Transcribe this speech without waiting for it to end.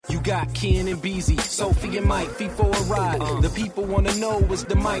got Ken and Beezy, Sophie and Mike, feet for a ride. The people want to know, is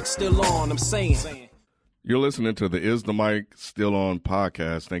the mic still on? I'm saying. You're listening to the Is the Mic Still On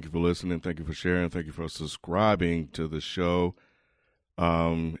podcast. Thank you for listening. Thank you for sharing. Thank you for subscribing to the show.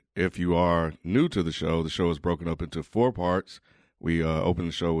 If you are new to the show is broken up into 4 parts. We open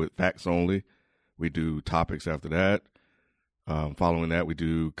the show with facts only. We do topics after that. Following that, we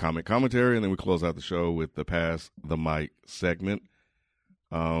do commentary, and then we close out the show with the Pass the Mic segment.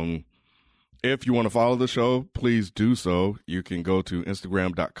 If you want to follow the show, please do so. You can go to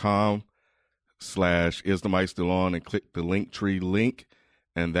Instagram.com/isthemicstillon and click the Linktree link,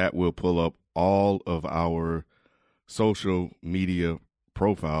 and that will pull up all of our social media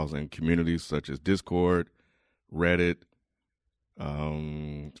profiles and communities such as Discord, Reddit,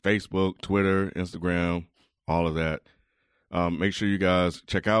 Facebook, Twitter, Instagram, all of that. Make sure you guys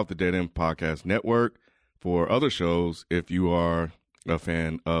check out the Dead End Podcast Network for other shows if you are a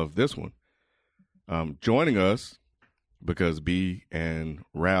fan of this one. Joining us, because B and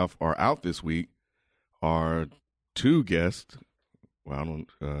Ralph are out this week, are 2 guests from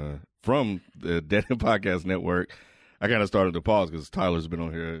the Dead End Podcast Network. I kind of started to pause because Tyler's been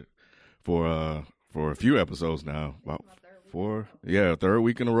on here for a few episodes now, about 4, 3rd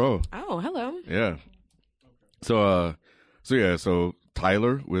week in a row. Oh, hello. Yeah. So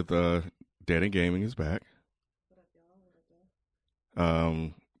Tyler with Dead End Gaming is back.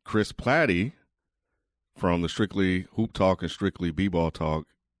 Chris Platty from the Strictly Hoop Talk and Strictly B-Ball Talk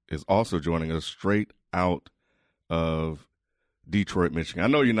is also joining us straight out of Detroit, Michigan. I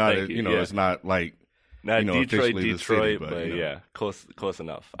know you're not, it's not like, not Detroit, city, but yeah, close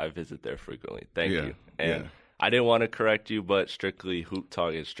enough. I visit there frequently. Thank you. And yeah. I didn't want to correct you, but Strictly Hoop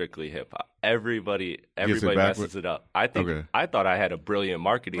Talk is Strictly Hip Hop. Everybody messes it up. I thought I had a brilliant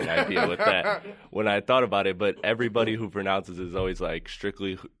marketing idea with that when I thought about it, but everybody who pronounces it is always like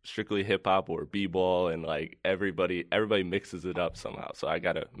Strictly Hip Hop or B-Ball, and like everybody mixes it up somehow. So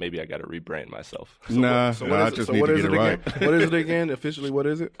maybe I gotta rebrand myself. I just need to get it right. What is it again? Officially, what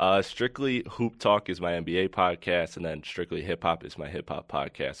is it? Strictly Hoop Talk is my NBA podcast, and then Strictly Hip Hop is my hip hop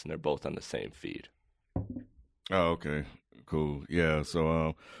podcast, and they're both on the same feed. Oh, okay. Cool. Yeah.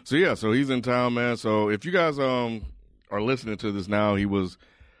 So he's in town, man. So if you guys are listening to this now, he was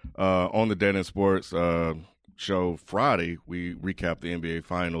on the Dead End Sports show Friday. We recapped the NBA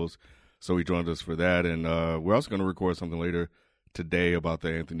Finals, so he joined us for that, and we're also going to record something later today about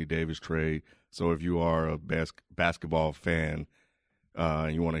the Anthony Davis trade. So if you are a basketball fan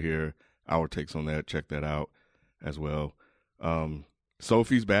and you want to hear our takes on that, check that out as well.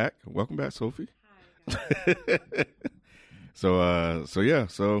 Sophie's back. Welcome back, Sophie. So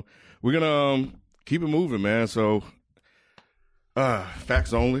we're gonna keep it moving, man. So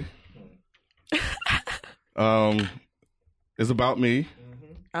facts only. It's about me.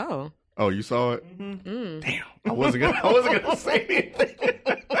 Oh, you saw it? Mm-hmm. Damn, I wasn't gonna say anything.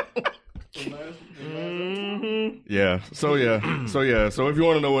 Yeah. So if you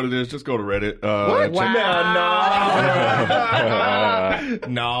want to know what it is, just go to Reddit. what? Wow.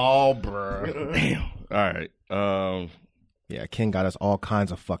 No, bro. Damn. All right. Yeah, Ken got us all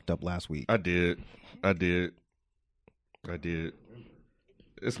kinds of fucked up last week. I did. It's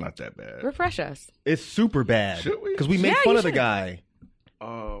not that bad. Refresh us. It's super bad. Should we? Because we made fun of the should. guy.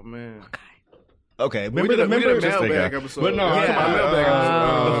 Oh, man. Okay, We did a mailbag episode. But no, Yeah. I'm talking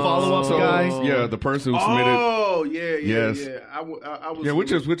about The follow-up guy? Yeah, the person who submitted. Oh, yeah. Yes. Yeah. I was. Yeah,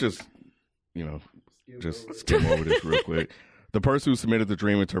 which is, just skim over this real quick. The person who submitted the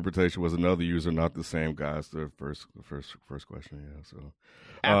dream interpretation was another user, not the same guy. It's the first question. Yeah. So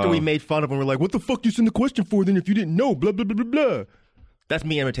After we made fun of him, we're like, what the fuck you send the question for then if you didn't know? Blah, blah, blah, blah, blah. That's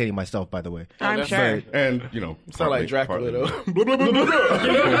me imitating myself, by the way. I'm sure. And, Sound like Dracula, though.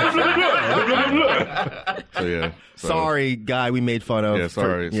 So, yeah. Sorry, guy we made fun of. Yeah,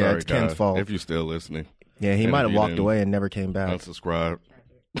 sorry. It's guy, Ken's fault. If you're still listening. Yeah, he And might if have you walked didn't away and never came back. Unsubscribe.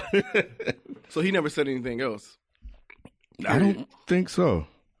 So he never said anything else. I don't think so.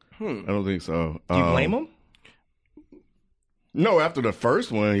 I don't think so. Do you blame him? No, after the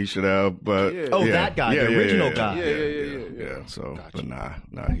first one, he should have. But Yeah. Oh, that guy, the original guy. Yeah. So, but nah,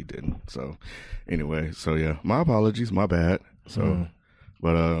 he didn't. So, anyway, my apologies, my bad. So,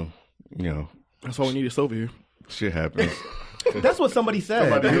 but That's why we needed Sophie here. shit happens. That's what somebody said.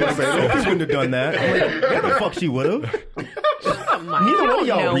 Sophie wouldn't have done that. I'm like, yeah, the fuck she would have. Neither one of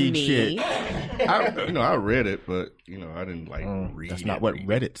y'all read shit. I read it, but I didn't read. That's not what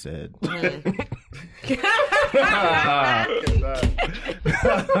Reddit said.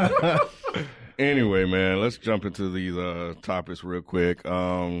 Anyway, man, let's jump into these topics real quick.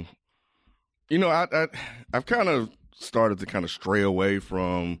 I've kind of started to kind of stray away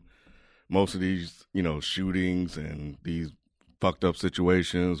from most of these, shootings and these fucked up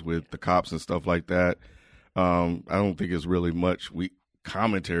situations with the cops and stuff like that. I don't think it's really much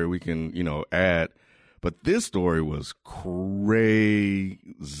commentary we can, add. But this story was crazy.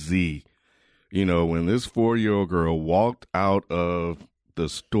 When this 4-year-old girl walked out of the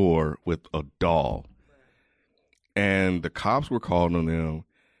store with a doll and the cops were calling on them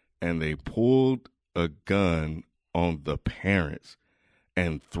and they pulled a gun on the parents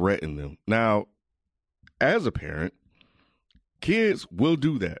and threatened them. Now, as a parent, kids will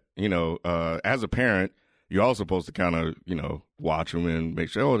do that. As a parent, you're also supposed to kind of, watch them and make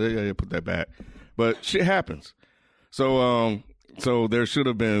sure, they put that back. But shit happens. So there should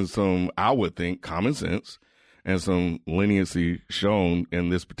have been some, I would think, common sense and some leniency shown in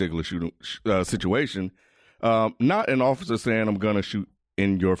this particular situation. Not an officer saying, I'm going to shoot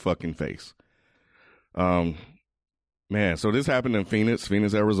in your fucking face. Man, so this happened in Phoenix,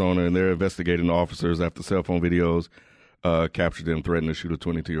 Arizona, and they're investigating the officers after cell phone videos captured them threatening to shoot a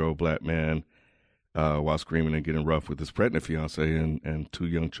 22-year-old black man while screaming and getting rough with his pregnant fiance and 2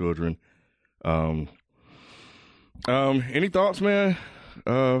 young children. Any thoughts, man,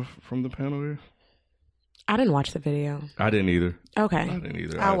 from the panel here? I didn't watch the video. I didn't either. Okay. I didn't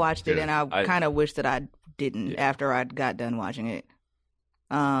either. I watched it, and I kind of wish that I didn't after I got done watching it.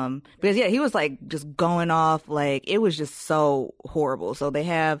 Because he was like just going off, like it was just so horrible. So they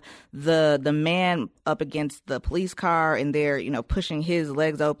have the man up against the police car and they're, pushing his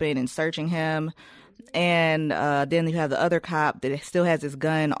legs open and searching him. And then you have the other cop that still has his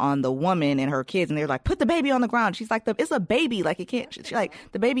gun on the woman and her kids, and they're like, put the baby on the ground. She's like, it's a baby, like it can't, she's like,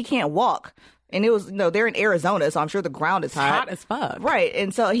 the baby can't walk. And it was, they're in Arizona, so I'm sure the ground is hot. Hot as fuck. Right.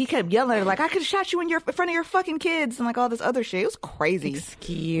 And so he kept yelling at her, like, I could have shot you in front of your fucking kids and, like, all this other shit. It was crazy.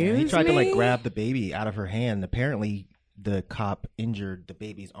 Excuse me? He tried to, like, grab the baby out of her hand. Apparently, the cop injured the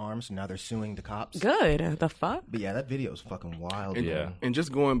baby's arm, so now they're suing the cops. Good. The fuck? But, yeah, that video is fucking wild. And, and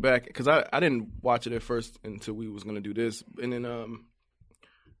just going back, because I didn't watch it at first until we was going to do this. And then,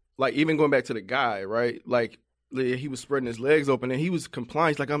 like, even going back to the guy, right? Like, he was spreading his legs open and he was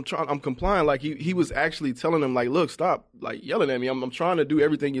complying. He's like, I'm complying. Like he was actually telling him, like, look, stop, like yelling at me. I'm trying to do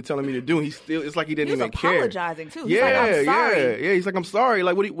everything you're telling me to do. And it's like he didn't even care. He was apologizing too. He's yeah, like, I'm sorry. Yeah. He's like, I'm sorry.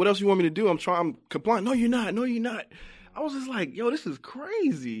 Like, what else you want me to do? I'm complying. No, you're not. I was just like, yo, this is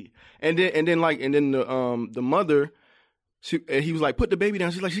crazy. And then the mother, he was like, put the baby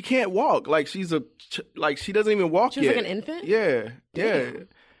down. She's like, she can't walk. Like she doesn't even walk yet. She was like an infant? Yeah. Damn. Yeah.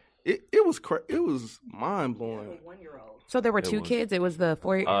 It was mind blowing. So there were two kids. It was the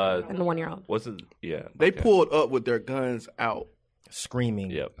 4 and the 1-year-old. Wasn't They pulled up with their guns out,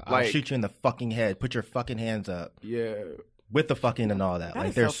 screaming. Yep. I'll shoot you in the fucking head. Put your fucking hands up. Yeah. With the fucking and all that.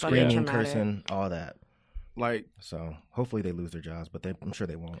 Like they're so screaming, traumatic. cursing, all that. Like, so hopefully they lose their jobs, but I'm sure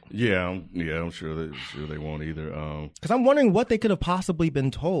they won't. Yeah, I'm sure they won't either. Because I'm wondering what they could have possibly been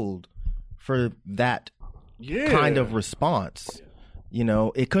told for that kind of response.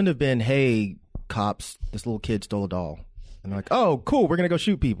 It couldn't have been, hey, cops, this little kid stole a doll. And they're like, oh, cool, we're going to go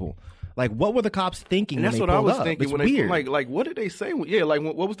shoot people. Like, what were the cops thinking and when that's they what I pulled was up? thinking. It's when weird. Like, what did they say? Yeah, like,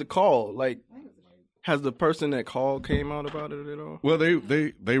 what was the call? Like, has the person that called came out about it at all? Well,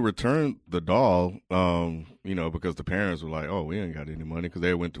 they returned the doll, because the parents were like, oh, we ain't got any money, because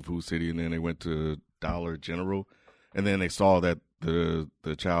they went to Food City and then they went to Dollar General. And then they saw that the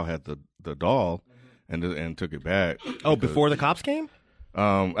child had the doll and took it back. Oh, before the cops came?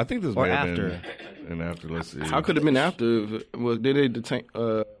 I think this or may have after. been after. Let's see. How could it have been after? Did they detain?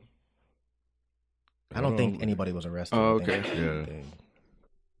 I don't think anybody was arrested. Oh, okay.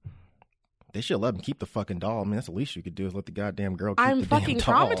 They should let them keep the fucking doll. I mean, that's the least you could do is let the goddamn girl keep I'm the fucking damn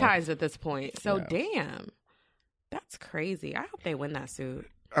doll. traumatized at this point. So Yeah. damn. That's crazy. I hope they win that suit.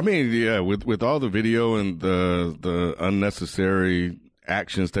 I mean, yeah, with all the video and the unnecessary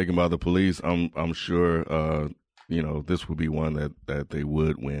actions taken by the police, I'm sure this would be one that they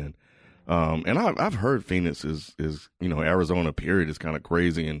would win. And I've heard Phoenix is Arizona period is kind of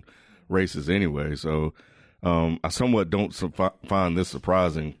crazy and racist anyway. So I somewhat don't find this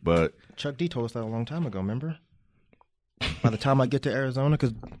surprising. But Chuck D told us that a long time ago. Remember? By the time I get to Arizona,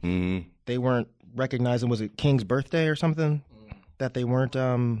 because they weren't recognizing, was it King's birthday or something that they weren't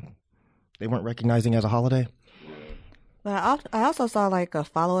recognizing as a holiday. But I also saw like a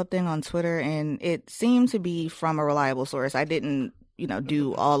follow-up thing on Twitter, and it seemed to be from a reliable source. I didn't, I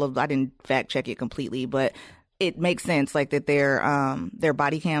didn't fact check it completely, but it makes sense like that their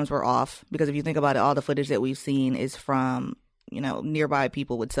body cams were off, because if you think about it, all the footage that we've seen is from, nearby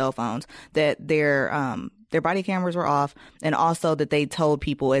people with cell phones, that their body cameras were off, and also that they told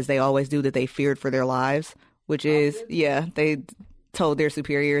people, as they always do, that they feared for their lives, which is, told their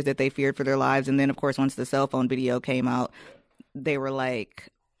superiors that they feared for their lives. And then, of course, once the cell phone video came out, they were like,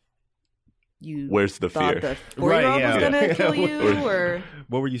 where's the fear? The 4-year-old was going to kill you? Or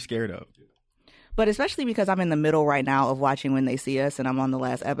what were you scared of? But especially because I'm in the middle right now of watching When They See Us, and I'm on the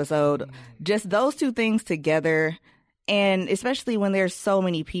last episode, just those two things together, and especially when there's so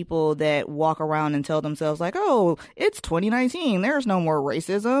many people that walk around and tell themselves, like, oh, it's 2019, there's no more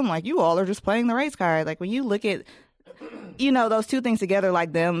racism, like, you all are just playing the race card. Like, when you look at, those two things together,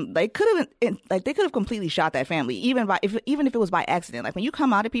 like them, they could have completely shot that family, even if it was by accident. Like, when you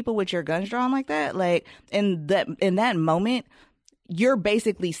come out at people with your guns drawn like that, like, in that moment, you're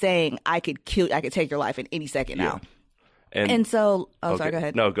basically saying, I could take your life in any second now. And so, sorry, go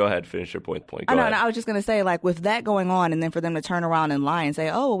ahead. No, go ahead. Finish your point. No, I was just going to say, like, with that going on, and then for them to turn around and lie and say,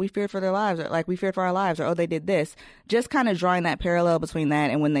 oh, well, we feared for their lives, or like, we feared for our lives, or oh, they did this. Just kind of drawing that parallel between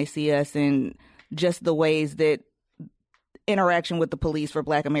that and When They See Us, and just the ways that interaction with the police for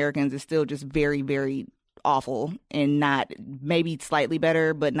Black Americans is still just very, very awful, and not maybe slightly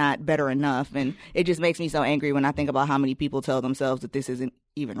better, but not better enough. And it just makes me so angry when I think about how many people tell themselves that this isn't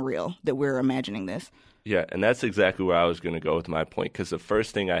even real, that we're imagining this. Yeah, and that's exactly where I was going to go with my point, because the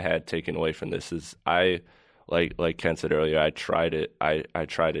first thing I had taken away from this is like Ken said earlier, I try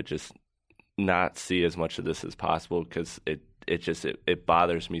to just not see as much of this as possible, because it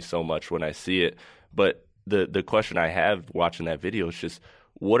bothers me so much when I see it. But the question I have watching that video is just,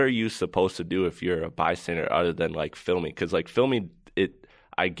 what are you supposed to do if you're a bystander other than like filming? Because like filming,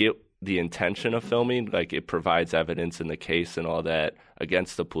 I get the intention of filming, like it provides evidence in the case and all that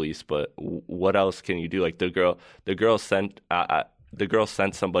against the police. But what else can you do? Like the girl sent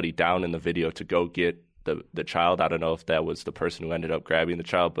somebody down in the video to go get the child. I don't know if that was the person who ended up grabbing the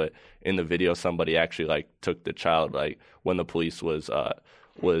child, but in the video, somebody actually like took the child. Like when the police was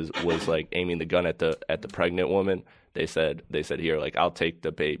like aiming the gun at the pregnant woman. They said here, like, I'll take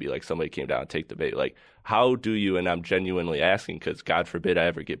the baby. Like, somebody came down and take the baby. Like, how do you, and I'm genuinely asking, because God forbid I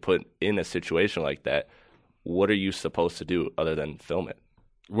ever get put in a situation like that, what are you supposed to do other than film it?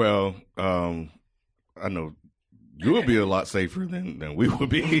 Well, I know you would be a lot safer than we would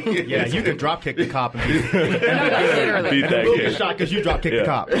be. Yeah, you could drop kick the cop and beat that shot because you drop kick the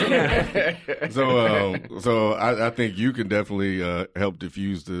cop. So I think you can definitely help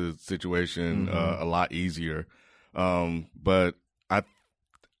diffuse the situation a lot easier. But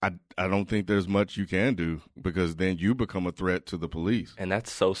I don't think there's much you can do, because then you become a threat to the police. And that's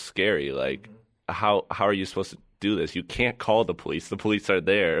so scary. Like, how are you supposed to do this? You can't call the police. The police are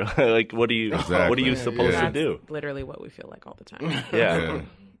there. Like, what are you supposed to do? That's literally what we feel like all the time. Yeah.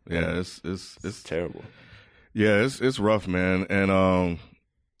 Yeah, it's terrible. Yeah, it's rough, man. And I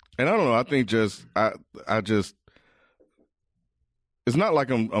don't know, I think I just it's not like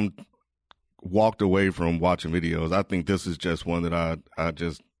I'm walked away from watching videos. I think this is just one that I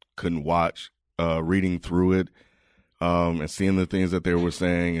just couldn't watch. Reading through it, and seeing the things that they were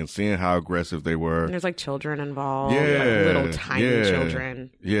saying, and seeing how aggressive they were. And there's like children involved, like little tiny children.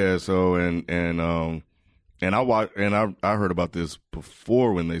 Yeah. So and I heard about this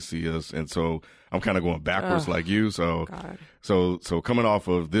before When They See Us, and so I'm kind of going backwards like you. So so coming off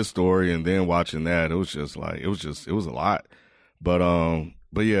of this story and then watching that, it was a lot. But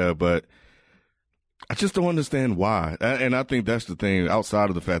I just don't understand why. And I think that's the thing, outside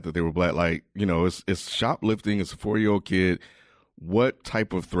of the fact that they were Black, like, it's shoplifting, it's a 4-year-old kid. What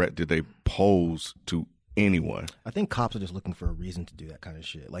type of threat did they pose to anyone? I think cops are just looking for a reason to do that kind of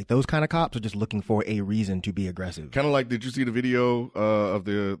shit. Like, those kind of cops are just looking for a reason to be aggressive. Kind of like, did you see the video of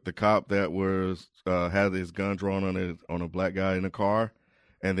the cop that was had his gun drawn on a Black guy in a car?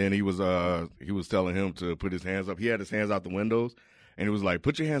 And then he was telling him to put his hands up. He had his hands out the windows. And he was like,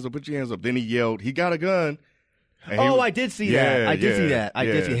 put your hands up, put your hands up. Then he yelled, he got a gun. I did see that. I did see that.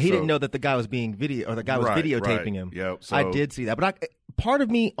 He didn't know that the guy was being videotaping him. Yep. So, I did see that. But part of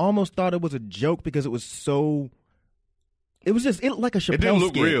me almost thought it was a joke, because it was just like a Chappelle skit. It didn't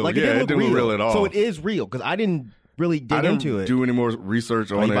look real. Like, it didn't look real at all. So it is real, because I didn't really dig into it. Do any more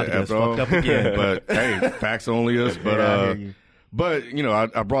research on it at all. Fucked up again. But hey, facts only us. But But,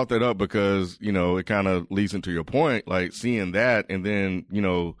 I brought that up because, it kind of leads into your point, like seeing that, and then,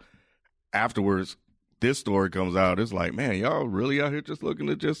 afterwards, this story comes out. It's like, man, y'all really out here just looking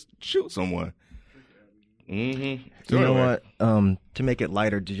to just shoot someone. Mm-hmm. So you know what? To make it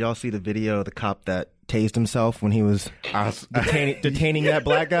lighter, did y'all see the video of the cop that tased himself when he was detaining that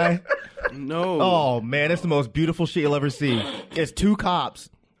Black guy? No. Oh, man, it's the most beautiful shit you'll ever see. It's 2 cops.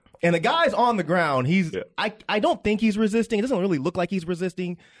 And the guy's on the ground. I don't think he's resisting. It doesn't really look like he's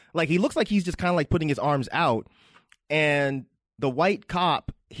resisting. Like, he looks like he's just kind of like putting his arms out. And the white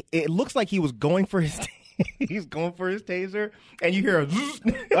cop, it looks like he was going for his he's going for his taser, and you hear a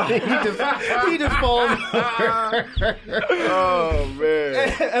he just falls over. Oh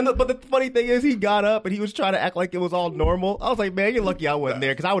man! But the funny thing is, he got up and he was trying to act like it was all normal. I was like, man, you're lucky I wasn't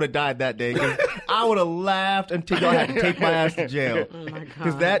there because I would have died that day. Cause I would have laughed until y'all had to take my ass to jail. Oh my god!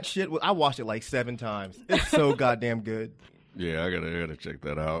 Because that shit, I watched it like 7 times. It's so goddamn good. Yeah, I gotta check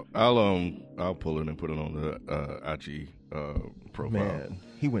that out. I'll pull it and put it on the IG profile. Man,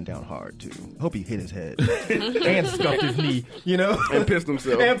 he went down hard too. Hope he hit his head and scuffed his knee, and pissed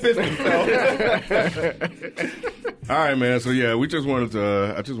himself. All right, man. So yeah, I just wanted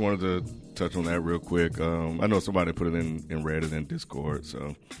to touch on that real quick. I know somebody put it in Reddit and Discord.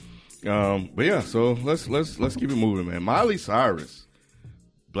 So, but yeah, so let's keep it moving, man. Miley Cyrus,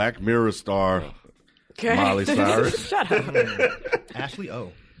 Black Mirror star. Okay. Miley Cyrus. Shut up. Ashley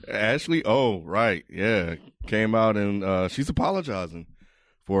O, right. Yeah. Came out and she's apologizing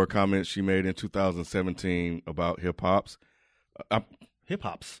for a comment she made in 2017 about hip-hops.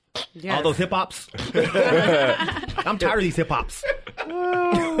 Hip-hops. Yes. All those hip-hops. I'm tired of these hip-hops.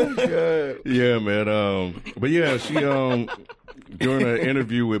 Oh, God. Yeah, man. But yeah, she during an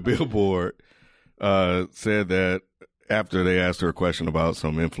interview with Billboard said that after they asked her a question about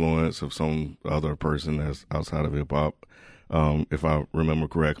some influence of some other person that's outside of hip-hop, if I remember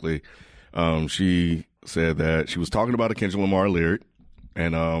correctly, she said that she was talking about a Kendrick Lamar lyric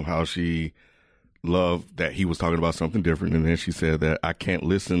and how she loved that he was talking about something different. And then she said that I can't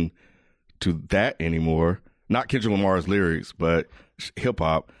listen to that anymore. Not Kendrick Lamar's lyrics, but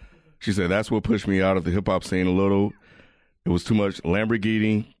hip-hop. She said that's what pushed me out of the hip-hop scene a little. It was too much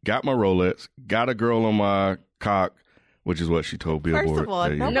Lamborghini, got my Rolex, got a girl on my cock, which is what she told Billboard. First of all,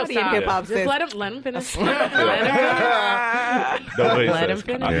 nobody in stop. hip hop Just says. let him finish. Let him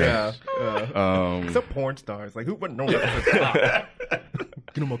finish. Yeah. Except porn stars. Like, who wouldn't know that?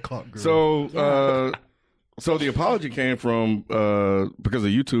 Get him a cock, girl. So the apology came from because a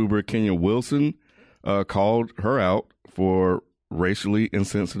YouTuber, Kenya Wilson, called her out for racially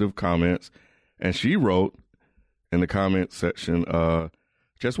insensitive comments, and she wrote in the comment section,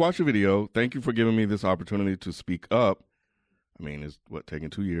 just watch the video. Thank you for giving me this opportunity to speak up. I mean, it's taking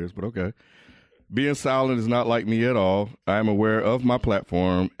 2 years, but okay. Being silent is not like me at all. I am aware of my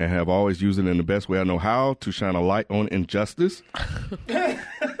platform and have always used it in the best way I know how to shine a light on injustice. This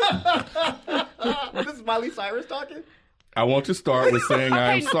is Miley Cyrus talking? I want to start with saying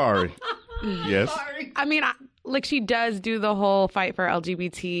I am sorry. Yes. Sorry. I mean, she does do the whole fight for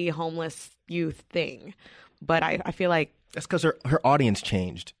LGBT homeless youth thing, but I feel like That's because her audience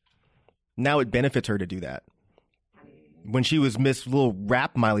changed. Now it benefits her to do that. When she was Miss Little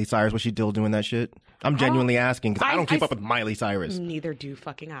Rap Miley Cyrus, was she still doing that shit? I'm genuinely asking because I don't keep up with Miley Cyrus. Neither do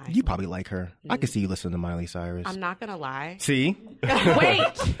fucking I. You probably like her. I could see you listen to Miley Cyrus. I'm not gonna lie. See? Wait.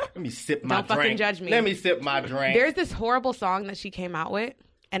 Let me sip my Don't drink. fucking judge me. Let me sip my drink. There's this horrible song that she came out with,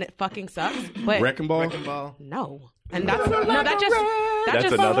 and it fucking sucks. But Wrecking Ball? no, and that's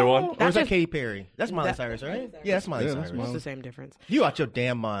just another one. Or is that Katy Perry? That's Miley Cyrus, right? Yeah, that's Miley Cyrus. It's the same difference. You out your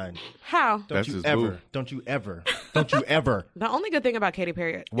damn mind. How? That's Don't his you ever. boo. Don't you ever. Don't you ever. The only good thing about Katy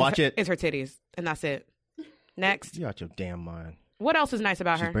Perry is her titties, and that's it. Next, You out your damn mind. what else is nice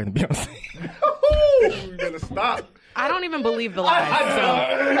about She's her? better than Beyonce. We're gonna stop. I don't even believe the lies.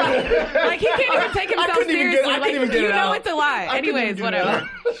 Like he can't even take himself seriously. Like you know it's a lie. Anyways, whatever.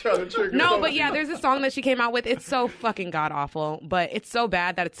 No, but yeah, there's a song that she came out with. It's so fucking god awful, but it's so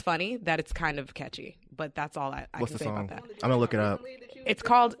bad that it's funny that it's kind of catchy. But that's all I What's can the say song? about that. I'm gonna look it up. It's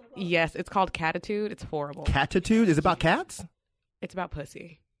called Catitude. It's horrible. Catitude? Is it about cats? It's about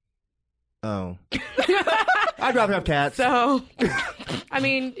pussy. Oh. I'd rather have cats. So, I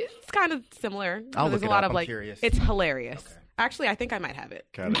mean, it's kind of similar. I'll There's look a it lot up. of I'm like, curious. it's hilarious. Actually, I think I might have it.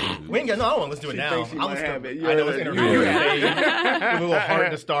 We ain't got no. I don't want to listen to it now. thinks she I'll might listen have to it. I know it's Yeah, interview. With a little heart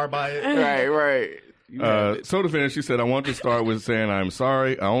and a star by it. Right. So to finish, she said, I want to start with saying I'm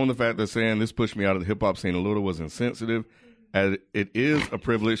sorry. I own the fact that saying this pushed me out of the hip-hop scene a little was insensitive, as it is a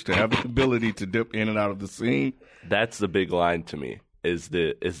privilege to have the ability to dip in and out of the scene. That's the big line to me, is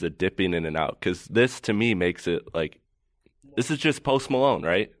the dipping in and out. Because this, to me, makes it like, this is just Post Malone,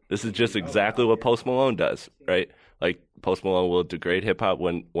 right? This is just exactly what Post Malone does, right? Like, Post Malone will degrade hip-hop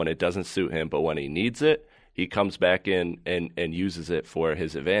when it doesn't suit him, but when he needs it, he comes back in and uses it for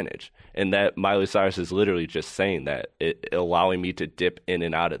his advantage. And that Miley Cyrus is literally just saying that, allowing me to dip in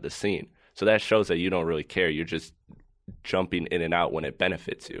and out of the scene. So that shows that you don't really care. You're just jumping in and out when it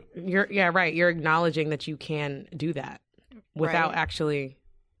benefits you. You're acknowledging that you can do that without Right. actually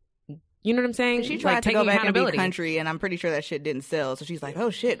You know what I'm saying? She tried to go back and be country, and I'm pretty sure that shit didn't sell. So she's like, oh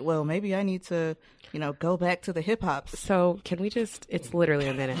shit, well maybe I need to, go back to the hip hop. So can we just? It's literally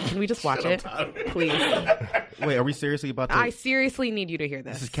a minute. Can we just watch it, please? Wait, are we seriously about to? I seriously need you to hear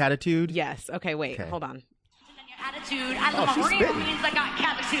this. This is Catitude? Yes. Okay. Wait. Okay. Hold on. Attitude. I love my real means I got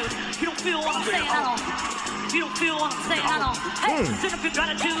catitude. You don't feel what I'm saying, I don't. You don't feel what I'm saying, I don't. Hey, send up your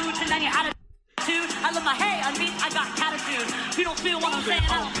gratitude and then your attitude. I love my hey, I mean I got catitude. You don't feel what I'm saying,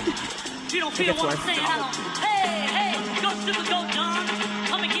 I don't. You don't feel what I'm saying, I don't. Hey, go super, go John.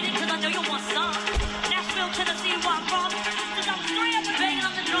 Come and get it, cause I know you want some. Nashville, Tennessee, where I'm from. Cause I'm straight up and banging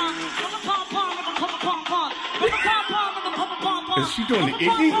on the drum. Pom-pom-pom, pom-pom-pom. Is she doing the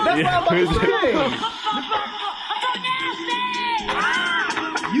Iggy? That's what I'm about to say.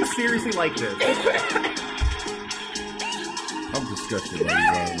 You seriously like this? I'm disgusted right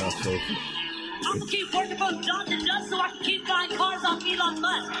now, not so. I'm gonna keep working for Johnson just so I can keep buying cars off Elon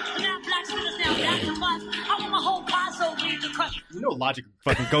Musk. And now black students now back to Musk. I want my whole class so we can crush. Logic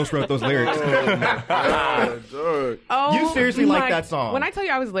fucking ghost wrote those lyrics. Oh, you seriously like that song? When I tell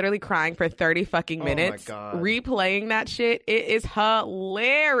you I was literally crying for 30 fucking minutes replaying that shit, it is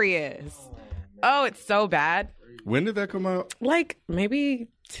hilarious. Oh, it's so bad. When did that come out? Like maybe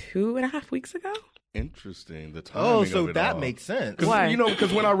 2.5 weeks ago. Interesting. The timing so of it that all. makes sense. Why?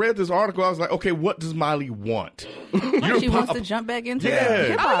 Because when I read this article, I was like, okay, what does Miley want? She wants to jump back into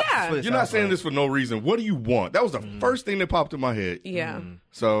hip hop. Oh, yeah. You're not saying this for no reason. What do you want? That was the first thing that popped in my head. Yeah.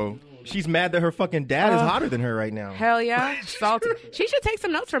 So she's mad that her fucking dad is hotter than her right now. Hell yeah. Salty. She should take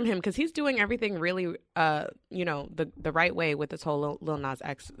some notes from him because he's doing everything really, the right way with this whole Lil Nas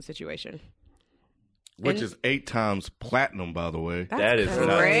X situation. Which is 8 times platinum, by the way. That is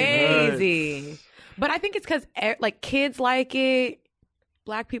crazy. But I think it's because kids like it,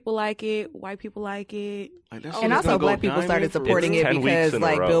 black people like it, white people like it. And also black people started supporting it because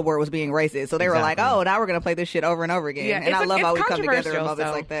Billboard was being racist. So they were like, oh, now we're going to play this shit over and over again. Yeah, and I love how we come together in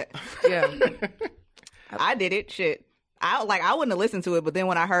moments like that. Yeah. I did it. Shit. I wouldn't have listened to it, but then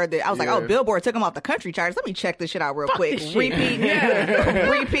when I heard that, I was like, oh, Billboard took him off the country charts. Let me check this shit out real quick. Repeat. Yeah.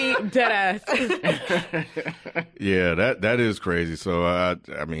 Repeat. Deadass. Yeah, that is crazy. So, I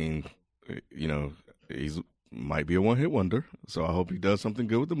mean, he's might be a one-hit wonder. So I hope he does something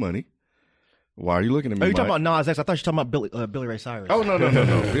good with the money. Why are you looking at me, Are you talking about Nas X? I thought you were talking about Billy Ray Cyrus. Oh, no.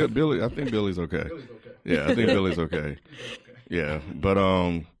 Billy, I think Billy's okay. Yeah, I think Billy's okay. Yeah, but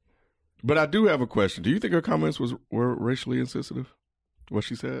I do have a question. Do you think her comments were racially insensitive? What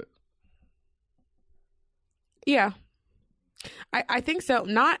she said? Yeah. I think so.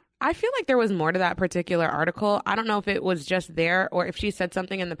 I feel like there was more to that particular article. I don't know if it was just there or if she said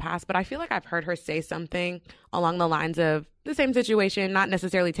something in the past, but I feel like I've heard her say something along the lines of the same situation, not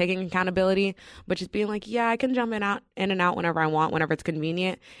necessarily taking accountability, but just being like, yeah, I can jump in and out whenever I want, whenever it's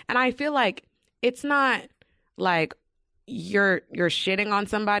convenient. And I feel like it's not like you're shitting on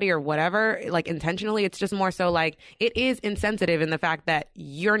somebody or whatever, like intentionally. It's just more so like it is insensitive in the fact that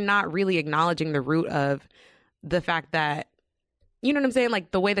you're not really acknowledging the root of the fact that, you know what I'm saying?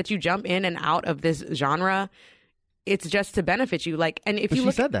 Like the way that you jump in and out of this genre, it's just to benefit you. Like, and if but you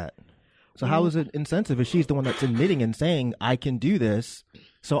she said that, so how is it insensitive if she's the one that's admitting and saying, I can do this,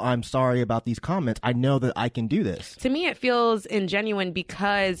 so I'm sorry about these comments. I know that I can do this. To me, it feels ingenuine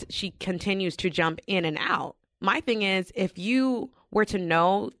because she continues to jump in and out. My thing is, if you were to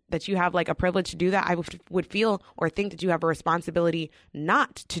know that you have like a privilege to do that, I would feel or think that you have a responsibility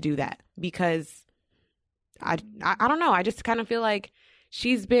not to do that because I don't know. I just kind of feel like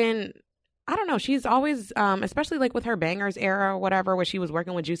she's been, I don't know. She's always, especially like with her Bangers era or whatever, where she was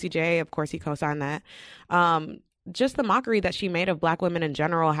working with Juicy J. Of course, he co-signed that. Just the mockery that she made of black women in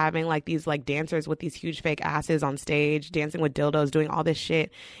general, having like these like dancers with these huge fake asses on stage, dancing with dildos, doing all this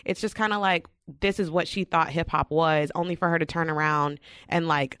shit. It's just kind of like, this is what she thought hip hop was, only for her to turn around and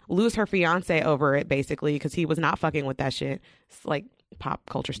like lose her fiance over it, basically, because he was not fucking with that shit. It's like pop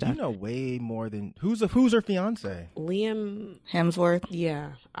culture stuff. You know way more than who's her fiance? Liam Hemsworth.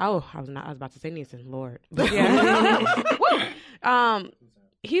 Yeah. Oh, I was about to say Neeson. Lord. But yeah.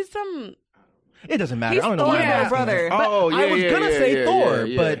 He's some. It doesn't matter. I don't know why. His brother. Oh, yeah. I was gonna say Thor,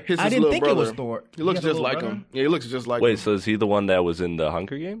 but His I didn't think brother. it was Thor. He looks just like him. Yeah, he looks just like him. Wait, so is he the one that was in the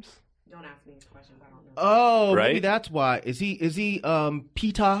Hunger Games? Don't ask me these questions. I don't know. Oh, right? Maybe that's why. Is he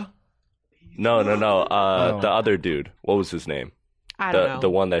Pita? No. The other dude. What was his name? I don't know. The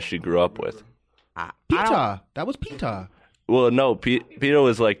one that she grew up with. Pita. That was Pita. Well, no, Peter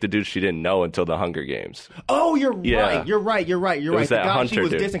was like the dude she didn't know until the Hunger Games. Oh, you're right. You're right. It was the that guy Hunter she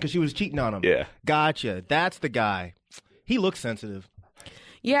was dude. dissing because she was cheating on him. Yeah. Gotcha. That's the guy. He looks sensitive.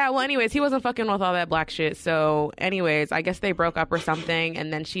 Yeah, well, anyways, he wasn't fucking with all that black shit. So, anyways, I guess they broke up or something.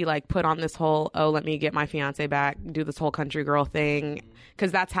 And then she, like, put on this whole, let me get my fiance back, do this whole country girl thing.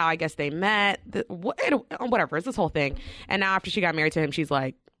 Because that's how I guess they met. Whatever, it's this whole thing. And now after she got married to him, she's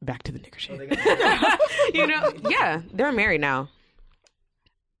like, back to the nigger shit. You know? Yeah, they're married now.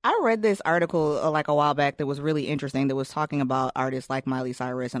 I read this article like a while back that was really interesting that was talking about artists like Miley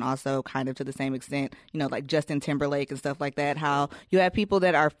Cyrus and also kind of to the same extent, you know, like Justin Timberlake and stuff like that, how you have people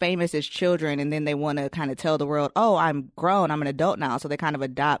that are famous as children and then they want to kind of tell the world, oh, I'm grown, I'm an adult now. So they kind of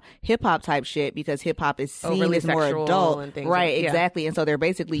adopt hip hop type shit because hip hop is seen as more adult. Right, exactly. And so they're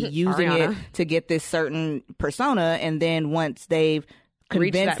basically using it to get this certain persona. And then once they've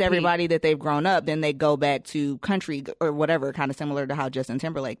convinced everybody that they've grown up, then they go back to country or whatever, kind of similar to how Justin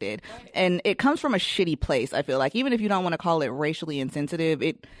Timberlake did. And it comes from a shitty place, I feel like. Even if you don't want to call it racially insensitive,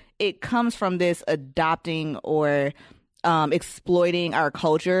 it comes from this adopting or exploiting our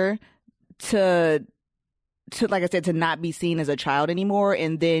culture to like I said, to not be seen as a child anymore,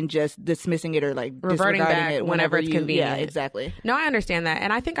 and then just dismissing it or like reverting back it whenever it's convenient. Yeah, exactly. No, I understand that,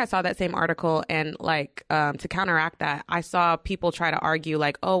 and I think I saw that same article, and like to counteract that, I saw people try to argue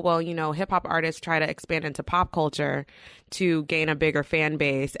like, oh well, you know, hip hop artists try to expand into pop culture to gain a bigger fan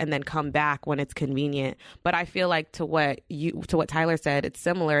base and then come back when it's convenient. But I feel like to what Tyler said, it's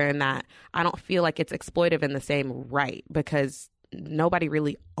similar in that I don't feel like it's exploitive in the same right because nobody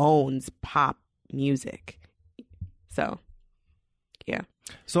really owns pop music. So, yeah.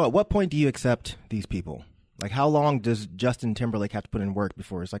 So at what point do you accept these people? Like, how long does Justin Timberlake have to put in work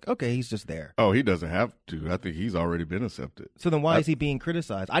before it's like, okay, he's just there? Oh, he doesn't have to. I think he's already been accepted. So then why is he being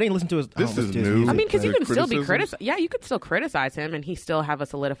criticized? I didn't listen to his... This is new. I mean, because you can still be criticized. Yeah, you could still criticize him and he still have a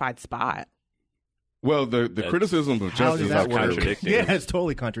solidified spot. Well, the criticism of Justin is contradicting. Yeah, it's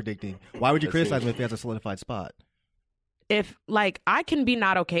totally contradicting. Why would you criticize him if he has a solidified spot? If, like, I can be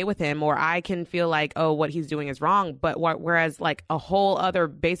not okay with him or I can feel like, oh, what he's doing is wrong, but whereas, like, a whole other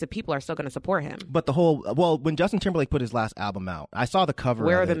base of people are still going to support him. But when Justin Timberlake put his last album out, I saw the cover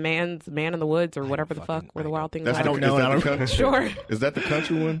Where are the Man in the Woods or whatever the fuck, where the wild things are. I don't know. Sure. Is that the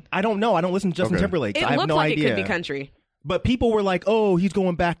country one? I don't know. I don't listen to Justin Timberlake. So it I have looks no like idea. It could be country. But people were like, oh, he's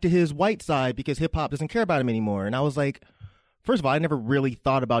going back to his white side because hip-hop doesn't care about him anymore. And I was like, first of all, I never really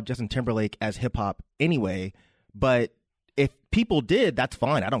thought about Justin Timberlake as hip-hop anyway, but if people did, that's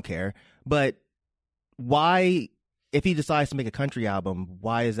fine. I don't care. But why, if he decides to make a country album,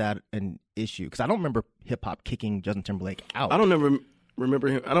 why is that an issue? Because I don't remember hip hop kicking Justin Timberlake out. I don't remember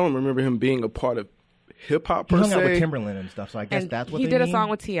him. I don't remember him being a part of hip hop per se. He hung out with Timberland and stuff. So I guess that's what he did a song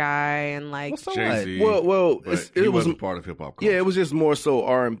with T.I. and like Jay-Z. Well, it wasn't part of hip hop culture. Yeah, it was just more so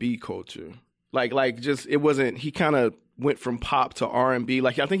R&B culture. Like just it wasn't. He kind of went from pop to R&B.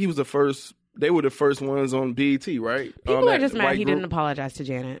 Like I think he was the first. They were the first ones on BET, right? People are just mad he didn't apologize to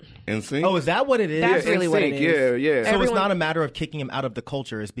Janet. NSYNC? Oh, is that what it is? That's really what it is. Yeah. So it's not a matter of kicking him out of the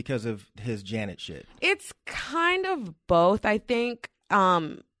culture. It's because of his Janet shit. It's kind of both, I think.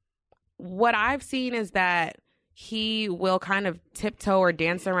 What I've seen is that he will kind of tiptoe or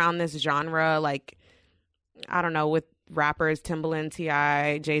dance around this genre, like, I don't know, with rappers, Timbaland,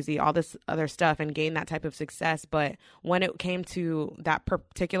 T.I., Jay-Z, all this other stuff, and gain that type of success. But when it came to that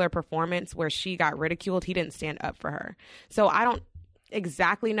particular performance where she got ridiculed, he didn't stand up for her. So I don't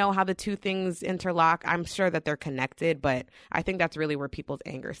exactly know how the two things interlock. I'm sure that they're connected, but I think that's really where people's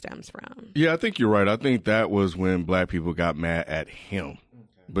anger stems from. Yeah, I think you're right. I think that was when black people got mad at him.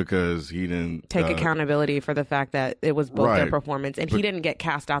 Because he didn't take accountability for the fact that it was both their performance, and he didn't get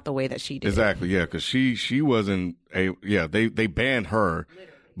cast out the way that she did. Exactly, yeah, because she wasn't they banned her,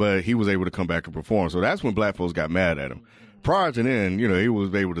 but he was able to come back and perform. So that's when black folks got mad at him. Prior to then, you know, he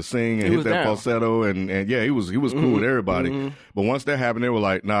was able to sing and hit that falsetto, and yeah, he was cool with everybody. Mm-hmm. But once that happened, they were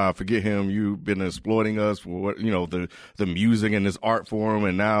like, nah, forget him. You've been exploiting us for what, you know, the music and this art form,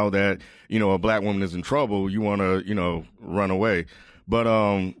 and now that, you know, a black woman is in trouble, you want to, you know, run away. But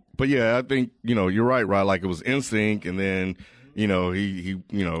yeah, I think, you know, you're right, right? Like it was NSYNC, and then, you know, he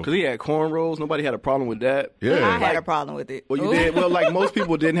you know. Because he had cornrows. Nobody had a problem with that. Yeah. I had a problem with it. Well, you did? Well, like most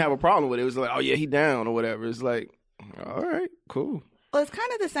people didn't have a problem with it. It was like, oh yeah, he down or whatever. It's like, all right, cool. Well, it's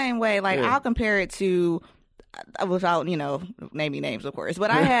kind of the same way. Like I'll compare it to, without, you know, naming names, of course.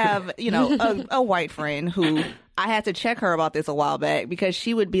 But I have, you know, a white friend who I had to check her about this a while back because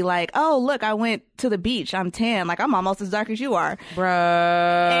she would be like, oh, look, I went to the beach. I'm tan. Like, I'm almost as dark as you are.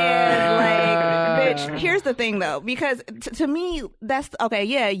 Bruh. And, like, bitch, here's the thing, though. Because to me, that's, okay,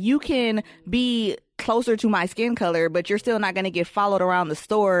 yeah, you can be closer to my skin color, but you're still not going to get followed around the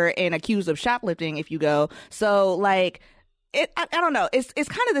store and accused of shoplifting if you go. So, like, I don't know. It's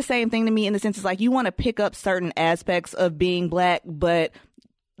kind of the same thing to me in the sense it's like you want to pick up certain aspects of being black, but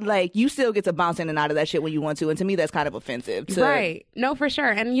like, you still get to bounce in and out of that shit when you want to. And to me, that's kind of offensive. Right. No, for sure.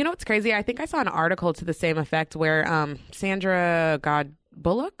 And you know what's crazy? I think I saw an article to the same effect where Sandra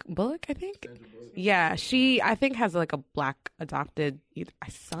Bullock, I think. Yeah, she, I think, has like a black adopted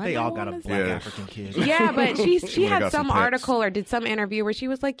son. They all got a black African kid. Yeah, but she had some article or did some interview where she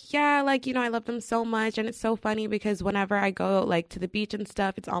was like, yeah, like, you know, I love them so much. And it's so funny because whenever I go like to the beach and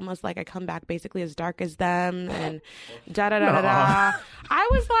stuff, it's almost like I come back basically as dark as them and da-da-da-da-da. I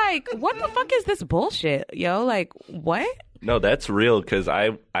was like, what the fuck is this bullshit, yo? Like, what? No, that's real because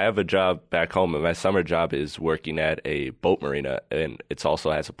I have a job back home, and my summer job is working at a boat marina, and it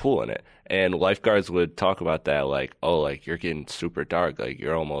also has a pool in it. And lifeguards would talk about that, like, oh, like, you're getting super dark, like,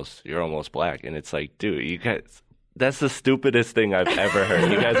 you're almost black. And it's like, dude, you guys, that's the stupidest thing I've ever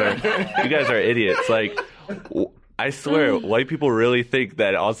heard. You guys are idiots. Like, I swear, white people really think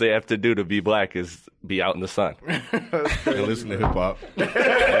that all they have to do to be black is be out in the sun and listen to hip hop.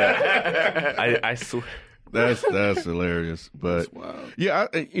 I swear. That's hilarious, but yeah,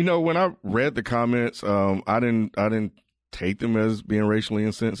 when I read the comments, I didn't take them as being racially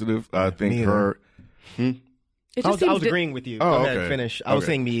insensitive. I think her. I was agreeing with you. Oh, Go ahead, finish. I was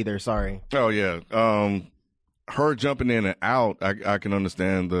saying me either. Sorry. Oh yeah, her jumping in and out, I can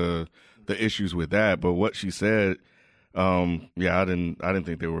understand the issues with that, but what she said, I didn't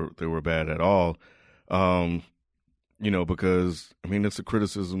think they were bad at all. Because I mean, it's a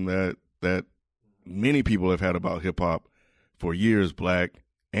criticism that many people have had about hip hop for years, black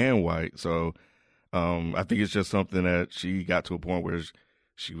and white. So I think it's just something that she got to a point where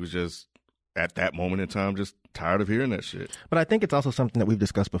she was just at that moment in time just tired of hearing that shit. But I think it's also something that we've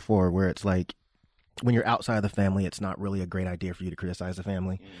discussed before where it's like when you're outside of the family, it's not really a great idea for you to criticize the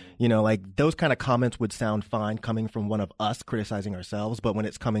family. You know, like those kind of comments would sound fine coming from one of us criticizing ourselves. But when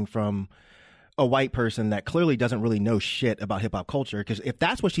it's coming from a white person that clearly doesn't really know shit about hip hop culture, because if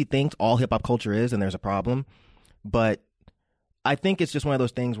that's what she thinks all hip hop culture is, then there's a problem. But I think it's just one of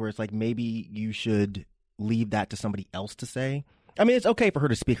those things where it's like maybe you should leave that to somebody else to say. I mean, it's okay for her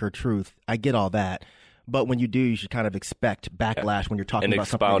to speak her truth. I get all that. But when you do, you should kind of expect backlash when you're talking about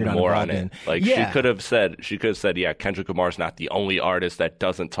something you're not more involved on it. in. Like she could have said, yeah, Kendrick Lamar's not the only artist that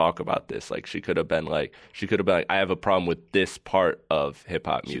doesn't talk about this. Like she could have been like, I have a problem with this part of hip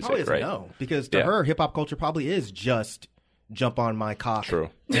hop music, probably doesn't right? know, because to her, hip hop culture probably is just jump on my cock True.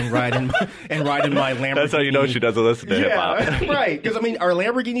 and ride in my Lamborghini. That's how you know she doesn't listen to hip hop. Right? Because I mean, are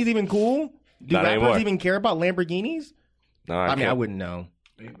Lamborghinis even cool? Do not rappers anymore. even care about Lamborghinis? No, I mean, I wouldn't know.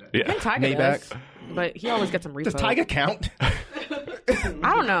 Yeah. I think Tyga does, but he always gets some repo. Does Tyga count? I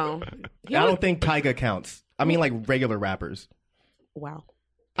don't know. I don't think Tyga counts. I mean, like regular rappers. Wow.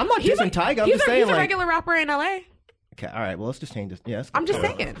 I'm not dissing Tyga. I'm just saying, he's a regular rapper in LA. Okay, all right. Well, let's just change this. Yes, I'm just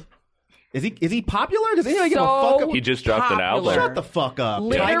saying. Is he popular? Does anybody give a fuck? He just dropped an album. Shut the fuck up.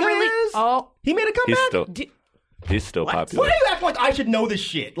 Literally, Tyga is? Oh, he made a comeback. He's still popular. Why do you act like I should know this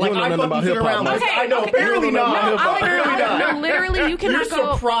shit? Like I fucking sit around. Okay, I know. Apparently not. Apparently not. No, literally, you cannot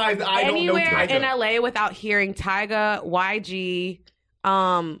go surprised I don't know anywhere Tyga. in LA without hearing Tyga, YG.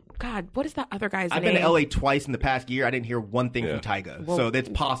 God, what is that other guy's name? I've been to LA twice in the past year. I didn't hear one thing from Tyga, so that's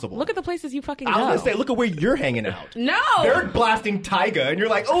possible. Look at the places you fucking go. I was gonna say, look at where you're hanging out. No, they're blasting Tyga, and you're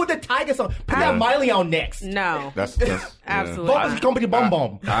like, oh, the Tyga song. Put that Miley on next. No, that's absolutely. Focus company bomb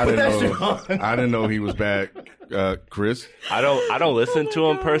bomb. I didn't know he was back. Chris, I don't listen to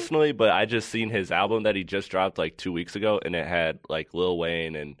him personally, but I just seen his album that he just dropped like 2 weeks ago, and it had like Lil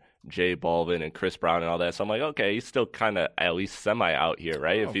Wayne and J Balvin and Chris Brown and all that. So I'm like, okay, he's still kind of at least semi out here,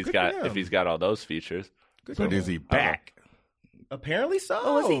 right? If he's got all those features. But is he back? Apparently so.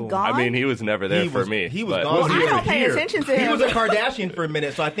 Oh, was he gone? I mean, he was never there for me. He was but gone. I don't pay attention to him. He was a Kardashian for a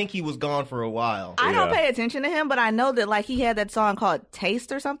minute, so I think he was gone for a while. I don't pay attention to him, but I know that like he had that song called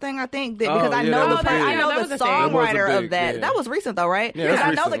 "Taste" or something. I think because I know the songwriter of that. Yeah. That was recent though, right? Because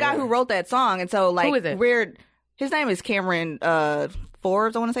I know the guy who wrote that song, and so like who is it? His name is Cameron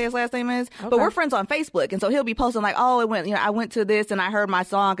Forbes, I want to say his last name is. Okay. But we're friends on Facebook, and so he'll be posting like, oh, I went to this and I heard my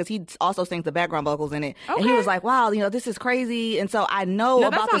song, because he also sings the background vocals in it. Okay. And he was like, wow, this is crazy. And so I know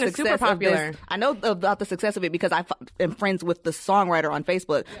about the success of this. I know about the success of it because I am friends with the songwriter on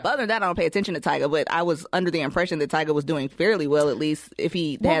Facebook. Yeah. But other than that, I don't pay attention to Tyga. But I was under the impression that Tyga was doing fairly well, at least if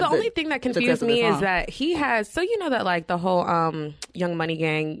he had the only thing that confused me is that he has, so you know that like the whole Young Money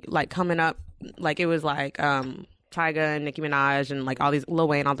gang like coming up, like it was like Tyga and Nicki Minaj and like all these Lil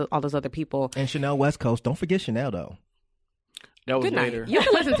Wayne, all those other people. And Chanel West Coast. Don't forget Chanel though. That was Good night. later. You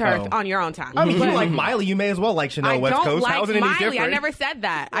can listen to her on your own time. I mean, you like Miley, you may as well like Chanel West Coast. Like How's it any different? I never said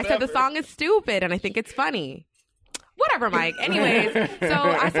that. I said the song is stupid and I think it's funny. Whatever, Mike. Anyways, so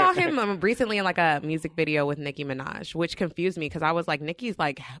I saw him recently in like a music video with Nicki Minaj, which confused me because I was like, Nicki's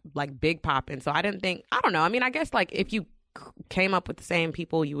like big popping. So I didn't think, I don't know. I mean, I guess like if you came up with the same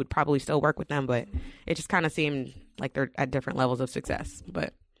people, you would probably still work with them, but it just kind of seemed like they're at different levels of success.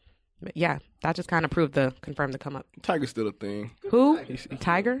 But yeah, that just kind of confirmed the come up. Tiger's still a thing. Who?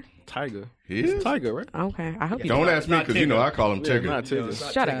 Tiger? Tiger. He's Tiger, right? Okay, I hope you don't ask me because I call him Tigger. Not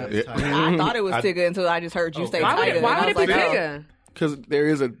Tigger. Shut up. I thought it was Tigger until I just heard you say Tiger. Why would it be Tigger? Because there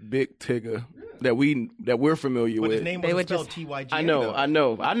is a big Tigger that we're familiar with. His name was spelled T-Y-G. I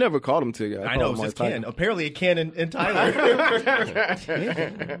know. I never called him Tigger. I know, it's just Ken. Apparently it Ken and Tyler.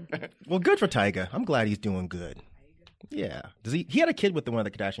 Well, good for Tyga. I'm glad he's doing good. Yeah. Does he had a kid with one of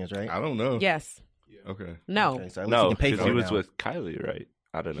the Kardashians, right? I don't know. Yes. Okay. No. Okay, so No, because he was with Kylie, right?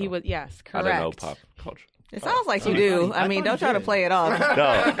 I don't know. He was, yes, correct. I don't know pop culture. It sounds like you do. I mean, don't try to play it off. No.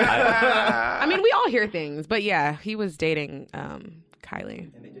 I mean, we all hear things, but yeah, he was dating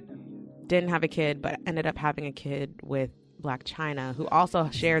Kylie. Didn't have a kid, but ended up having a kid with Black China, who also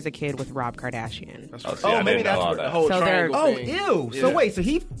shares a kid with Rob Kardashian. Maybe that's the whole triangle thing. Ew. Yeah. So wait, so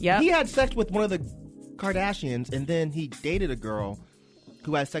he had sex with one of the Kardashians, and then he dated a girl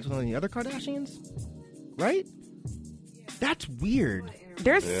who had sex with one of the other Kardashians, right? That's weird.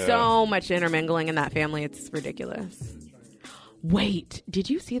 There's so much intermingling in that family. It's ridiculous. Wait, did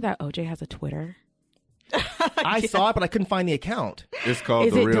you see that OJ has a Twitter? I saw it, but I couldn't find the account. It's called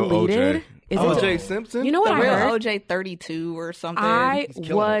Is The it Real deleted? OJ. Is OJ Simpson? You know what The I real heard? OJ 32 or something. I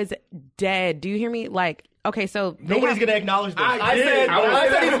was dead. Do you hear me? Like, okay, so Nobody's going to acknowledge this. I said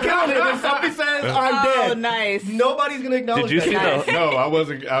he's killing it. When somebody says I'm dead. Oh, nice. Nobody's going to acknowledge Did you see that. the? No, I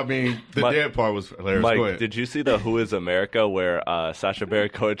wasn't. I mean, the dead part was hilarious. Mike, Go ahead. did you see the Who Is America where Sacha Baron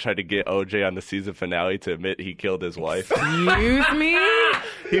Cohen tried to get OJ on the season finale to admit he killed his wife? Excuse me?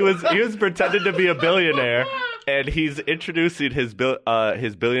 He was pretending to be a billionaire, and he's introducing his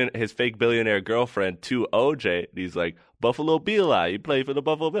fake billionaire girlfriend to OJ. And he's like, Buffalo Bill, you play for the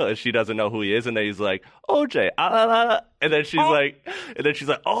Buffalo Bill, and she doesn't know who he is, and then he's like, OJ, and then she's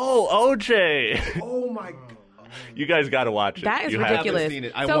like, oh, OJ. Oh my God. You guys got to watch it. That is You have to. ridiculous. I haven't seen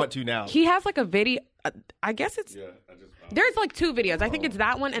it. I want to now. He has like a video. I guess it's. There's like two videos. I think it's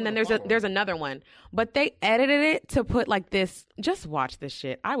that one, and then there's another one. But they edited it to put like this. Just watch this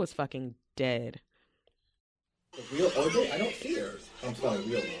shit. I was fucking dead. The real OJ? I don't see her. I'm spelling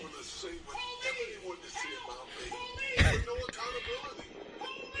real wrong.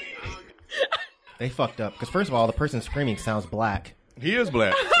 They fucked up. Because first of all, the person screaming sounds black. He is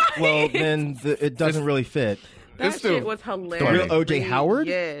black. Well, then it doesn't really fit. That shit was hilarious. The real OJ Howard?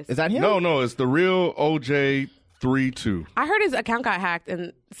 Yes. Is that him? No, it's the real OJ 32. I heard his account got hacked,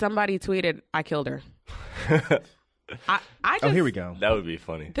 and somebody tweeted, "I killed her." I just, here we go. That would be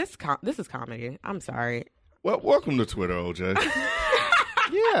funny. This is comedy. I'm sorry. Well, welcome to Twitter, OJ.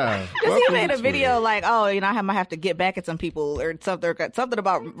 Yeah. Because he made a video like, I might have to get back at some people or something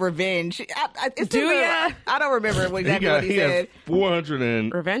about revenge. I don't remember exactly what he said. He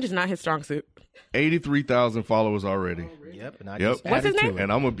has Revenge is not his strong suit. 83,000 followers already. Yep. And I Yep. just What's his name?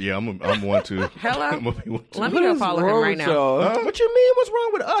 And I'm one too. Hello? I'm gonna be one too. Let me go follow him right now. What you mean? What's wrong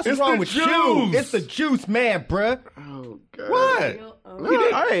with us? It's What's wrong the with juice. you? It's the juice, man, bruh. Oh, God. What?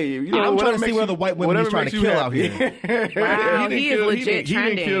 I'm trying to see where the white women he's trying to kill out here. Wow, he is legit He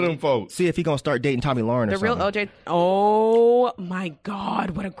trending. didn't kill them folks. See if he gonna start dating Tommy Lauren or The real something. OJ. Oh my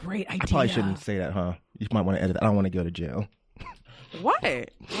God, what a great idea! I probably shouldn't say that, huh? You might want to edit that. I don't want to go to jail. What? Why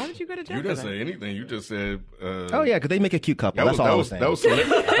did you go to jail? You didn't say anything. You just said. Oh yeah, because they make a cute couple. That's all I was saying. That was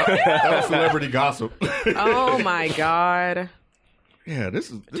celebrity gossip. Oh my God. Yeah, this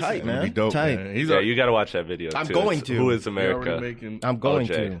is Tight, gonna man. be dope, Tight. man. You got to watch that video. I'm too. going It's to. Who Is He America? already making- I'm going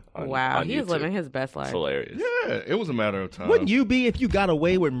OJ to. Wow, he is YouTube. living his best life. It's hilarious. Yeah, it was a matter of time. Wouldn't you be if you got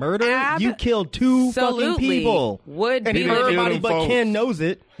away with murder? You killed two fucking Absolutely. people. Would and be living- everybody them but folks. Ken knows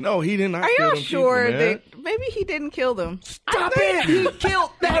it. No, he did not. Are kill y'all them sure people, man. that maybe he didn't kill them? Stop it! He killed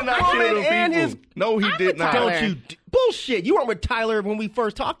that did not kill woman them and people. his. No, he did not. Tyler. Don't you? Bullshit! You weren't with Tyler when we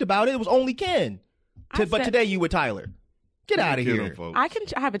first talked about it. It was only Ken. But said- today you with Tyler. Get out of Kill here. them folks. I can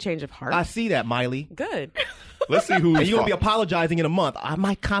have a change of heart. I see that, Miley. Good. Let's see who's. And you're gonna be apologizing in a month.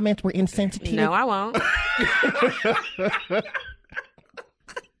 My comments were insensitive. No, I won't.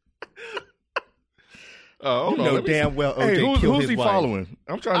 Hold You on, know let me damn see. well OJ Hey, killed who's his he wife. following?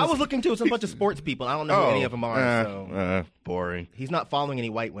 I'm trying. I to was looking too. It's a bunch of sports people. I don't know who any of them are. So boring. he's not following any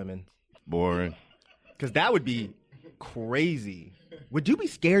white women Boring. because that would be crazy. Would you be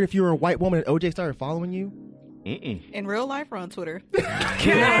scared if you were a white woman and OJ started following you? In real life or on Twitter? Either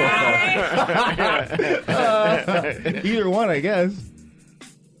one, I guess.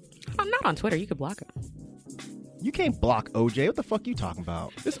 I'm not on Twitter. You could block him. You can't block OJ. What the fuck you talking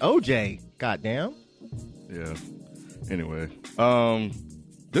about? It's OJ. Goddamn. Yeah. Anyway,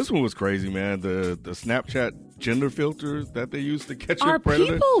 this one was crazy, man. The Snapchat gender filters that they use to catch a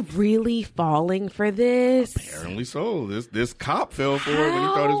predator. Are people really falling for this? Apparently so. This cop fell for it when he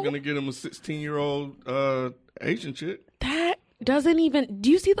thought he was going to get him a 16-year-old Asian chick. That doesn't even. Do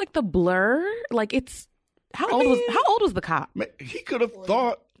you see like the blur? Like it's how old was the cop? Man, he could have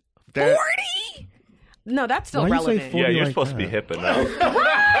thought that 40. No, that's still relevant. Yeah, you're supposed to be hip enough.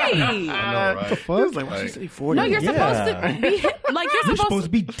 Right. I know, right? The fuck? Like, why'd you say 40? No, you're supposed to be hip. Like You're supposed to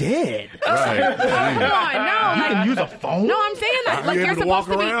be dead. Right. Come on, no. You Like, can use a phone. no, I'm saying that. Like You're you're able to walk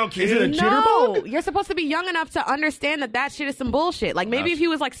supposed to be. around, kid. Is it a No, jitterbug? you're supposed to be young enough to understand that shit is some bullshit. Like maybe if he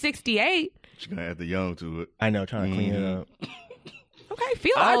was like 68. She's going to add the young to it. I know, trying to clean it up. Okay,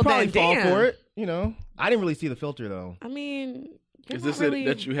 feel I'd old probably then. fall Damn. for it. You know, I didn't really see the filter though. I mean, you're Is this not really it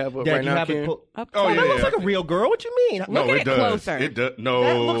that you have up Dad, right you now, have it Ken? pull- up Oh, close. That yeah. looks like a real girl. What you mean? No, Look at it it does. closer. It does. No,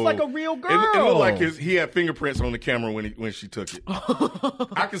 That looks like a real girl. It looked like he had fingerprints on the camera when she took it.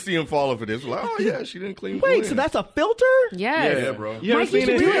 I could see him falling for this. Like, oh yeah, she didn't clean. Wait, so that's a filter? Yes. yeah, bro. You haven't Mike, you seen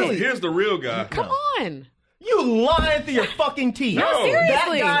should it? do Really? it. Here's the real guy. Come on. You lying through your fucking teeth. No,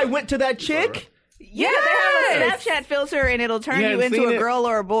 seriously. That guy went to that chick? Yeah, they have a Snapchat filter and it'll turn You you hadn't into seen a it? girl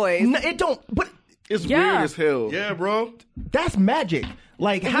or a boy. No, it don't. But It's Yeah. weird as hell. Yeah, bro. that's magic.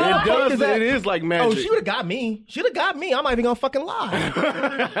 Like, how the It fuck does. is that? It is like Oh, magic. she would have got me. She'd have got me. I'm not even gonna fucking lie. I'm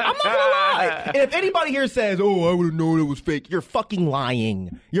not gonna lie. And if anybody here says, "Oh, I would have known it was fake," you're fucking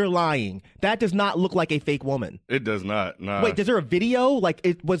lying. You're lying. That does not look like a fake woman. It does not. Nah. Wait, is there a video? Like,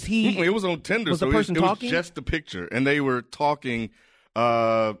 was he? It was on Tinder. Was the so person it was talking? just the picture, and they were talking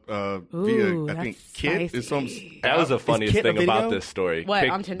via I think that's Kit is some. That was the funniest Kit a thing about video? this story. What,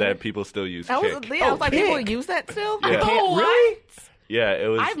 Kik, on Tinder? that people still use. I was, Kik. yeah, I was like, people Kik. use that still? Yeah. Oh, Really? Yeah, it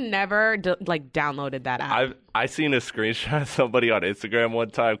was. I've never downloaded that app. I seen a screenshot of somebody on Instagram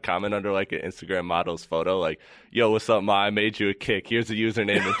one time comment under like an Instagram model's photo, like, "Yo, what's up, ma? I made you a Kik. Here's the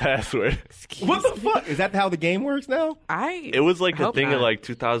username and password." What the fuck? Is that how the game works now? It was like a hope thing in not. like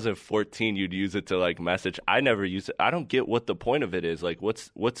 2014. You'd use it to like message. I never use it. I don't get what the point of it is. Like,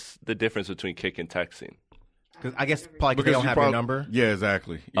 what's the difference between Kik and texting? Because I guess probably because they don't have your number. Yeah,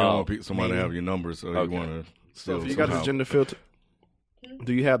 exactly. You don't want somebody to have your number, so Okay. you want to. So if you got the gender filter,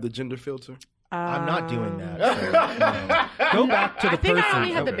 do you have the gender filter? I'm not doing that. So, Go back to the I think person. I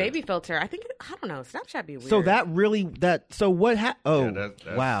only had the Okay. baby filter. I think I don't know. Snapchat be weird. So that really So what? Oh, Yeah,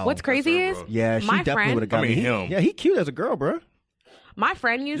 that's- wow. What's crazy her, is bro. Yeah, she my definitely friend- would have got I mean, me. him. Yeah, he cute as a girl, bro. my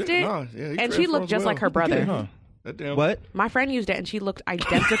friend used Yeah, it, nah, yeah, he and she looked transforms just well. like her brother. Cute, huh? That damn. What? My friend used it, and she looked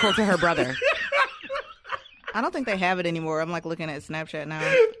identical to her brother. I don't think they have it anymore. I'm like looking at Snapchat now.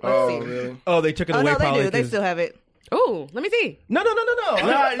 Oh, Let's see. really? Oh, they took it Oh, away. no, they probably do. They 'cause- still have it. Ooh, let me see. No. Nah, you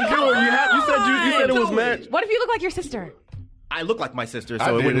said it was match. What if you look like your sister? I look like my sister, so I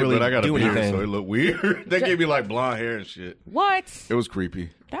it did wouldn't it, really but I got a do beard, anything. so it looked weird. They gave me like blonde hair and shit. What? It was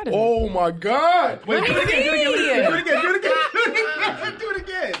creepy. That is. Oh my God! Wait, Let me see. Do it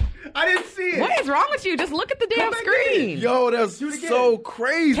again. I didn't see it. What is wrong with you? Just look at the damn back screen. Yo, that's so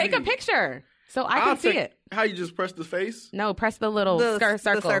crazy. Take a picture so I can see it. How you just press the face? No, press the little The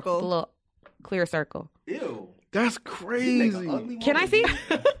circle. circle. The little clear circle. Ew. That's crazy. Can I see?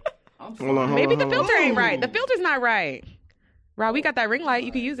 Hold on, Maybe the filter ain't right. The filter's not right. Rob, we got that ring light.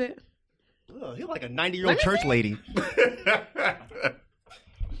 You can use it. Ugh, he's like a 90-year-old Let me church see. lady.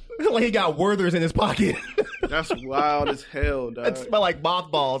 Like he got Werther's in his pocket. That's wild as hell, dog. It smell like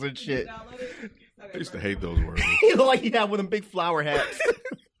mothballs and shit. I used to hate those words. He look like he had one of them big flower hats.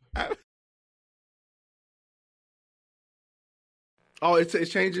 Oh, it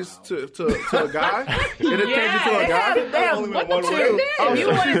changes to a guy? It'll change it to a guy? They have Only what one the way. two? Oh, You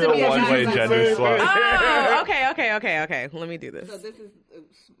want it to be a One-way guy. gender swap. Oh, okay. Let me do this. So this is.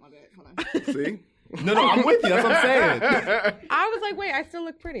 Oops, my bad. Hold on. See? No, I'm with you. That's what I'm saying. I was like, wait, I still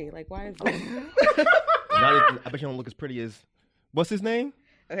look pretty. Like, why is this? I bet you don't look as pretty as. What's his name?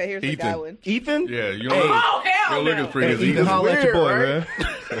 Okay, here's the Ethan. guy one. Ethan? Yeah, you don't Oh, hell look no. as pretty as Ethan, Ethan. holla at your boy, Weird,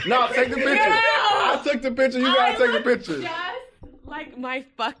 right? No, take the picture. I took the picture. You gotta take the picture. Just like my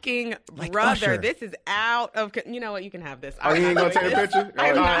fucking brother. Usher. This is out of. You know what? You can have this. Oh, you ain't gonna take a picture?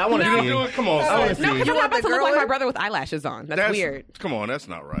 I'm All not- I want to no. see Do it. it. Come on, I wanna son. see No, it. because You I'm want not about the to look girl like my one? brother with eyelashes on. That's weird. Come on, that's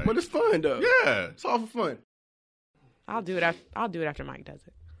not right. But it's fun, though. Yeah. It's all for fun. I'll do it after Mike does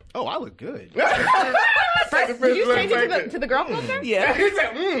it. Oh, I look good. First, did you change it to the girl filter? Yeah. He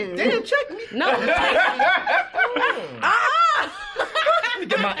said, Damn, check me. No.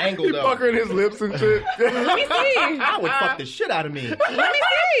 Get my angle, He though. puckering his lips and shit. Let me see. I would fuck the shit out of me. Let me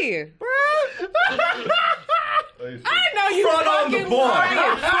see. I know you Front on the fucking boy.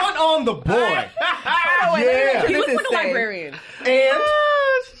 lying. Front on the boy. Yeah. He looks like a librarian. And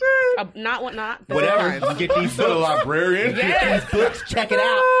Not whatever. You get these Still a librarian. Yes. Get these books. Check it out.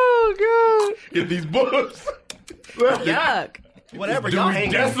 oh Get these books. Yuck. Whatever. Do Y'all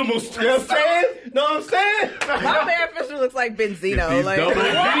hang decimal god. You know what I'm saying? Know what I'm saying? My therapist looks like Benzino. These Like, double D's.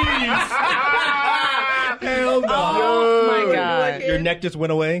 Hell no. Oh my god. Your neck just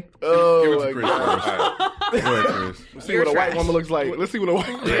went away. Oh Give it my to Chris. god. All right. Go ahead, Chris. Let's see what a white woman looks like. Let's see what a white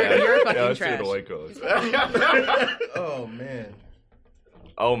woman You're fucking let's see trash. what the white goes. Oh man.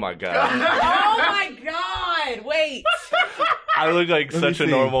 Oh my god. Oh my god. Wait. I look like such a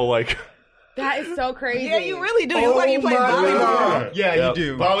see. normal like. That is so crazy. yeah, you really do. You look like you play volleyball. Yeah, Yep. you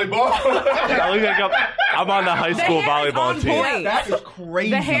do. Volleyball. I look like I'm on the high school hair is volleyball on team. point. That is crazy.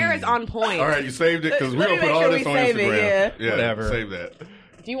 The hair is on point. All right, you saved it because we're Let gonna me put make all sure this we on save it, Instagram. yeah. Whatever. Save that.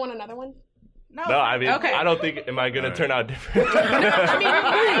 Do you want another one? No, I mean, Okay. I don't think. Am I going to turn out different?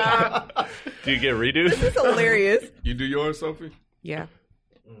 Do you get redos? This is hilarious. You do yours, Sophie? Yeah.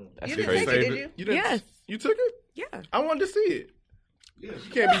 That's You didn't crazy. take it, did you? You didn't, Yes. You took it? Yeah. I wanted to see it. You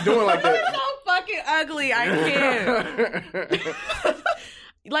can't be doing like You're that. so fucking ugly. I can't.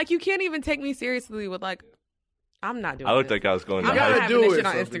 Like, you can't even take me seriously with, like, I'm not doing I looked this. like I was going I'm to not gotta high having do this it, shit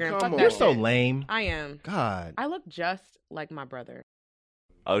on Sophie. Instagram. Come Fuck on. that You're so shit. lame. I am. God. I look just like my brother.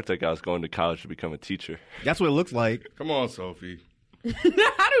 I looked like I was going to college to become a teacher. That's what it looks like. Come on, Sophie. How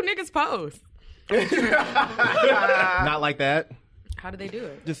do niggas pose? Not like that. How do they do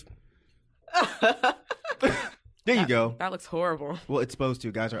it? Just. There you go. That looks horrible. Well, it's supposed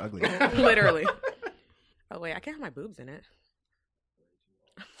to. Guys are ugly. Literally. Oh, wait. I can't have my boobs in it.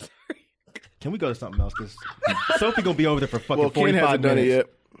 Can we go to something else? Because Sophie gonna be over there for fucking Well, Ken 45 hasn't done it minutes.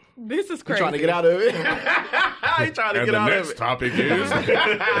 yet. This is He's crazy. trying to get out of it. He's trying to And get the out of next it. topic is Yo,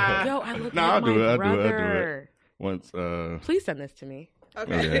 I look Nah, like I'll my do it. brother. Once. Please send this to me.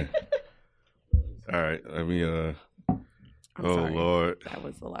 Okay. All right. Let me. I'm Oh sorry. Lord. That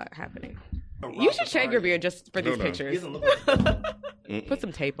was a lot happening. You should shave your beard just for these No. pictures. Put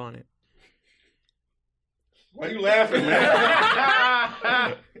some tape on it. Why you laughing,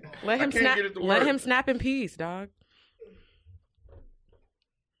 man? Let him can't snap. get it to Let work. him snap in peace, dog.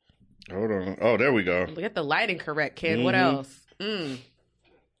 Hold on. Oh, there we go. Get the lighting correct, Ken. What Mhm. else?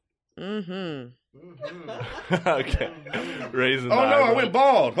 Mm-hmm. Okay. Raising Oh the no, I eyebrow. went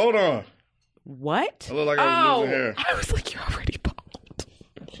bald. Hold on. What? I look like I was losing hair. I was like, you're already bald.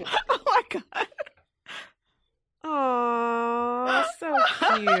 Oh my god. Aw, so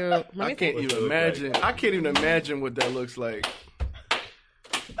cute. Let I me can't see. even imagine. I can't even imagine what that looks like.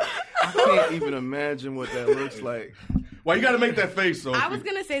 I can't even imagine what that looks like. Why you got to make that face, Sophie? I was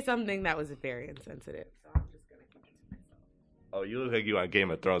gonna say something that was very insensitive. So I'm just gonna keep it to myself. Oh, you look like you on Game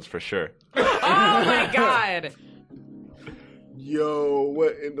of Thrones for sure. Oh my god. Yo,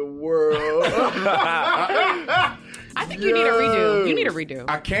 what in the world? I think you need a redo. You need a redo.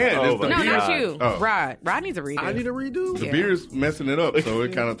 I can. Oh, It's the my No, beard. not you. Oh. Rod. Rod needs a redo. I need a redo? The Yeah. beard's messing it up, so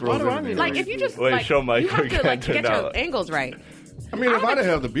it kind of throws Why do I everything need Like off. if you just Wait, like show Mike you have how to like it get turned your out. angles right. I mean, if I didn't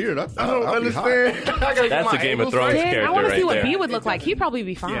have the beard, I don't I'd be hot. understand. I gotta get That's my a Game of angles Thrones right. Ken, I character want to right see what there. B would look like. He'd probably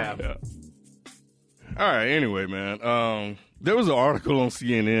be fine. Yeah. All right. Anyway, man, there was an article on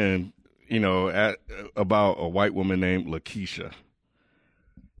CNN, about a white woman named Lakeisha,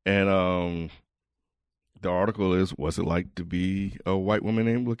 and the article is, "What's it like to be a white woman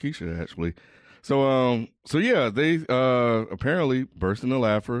named Lakeisha?" Actually, so yeah, they apparently burst into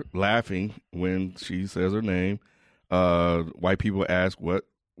laughing when she says her name. White people ask what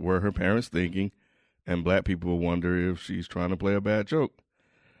were her parents thinking, and black people wonder if she's trying to play a bad joke.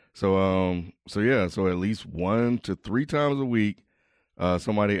 So at least 1 to 3 times a week,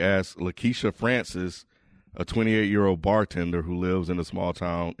 somebody asks Lakeisha Francis, a 28-year-old bartender who lives in a small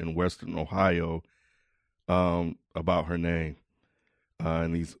town in Western Ohio, about her name,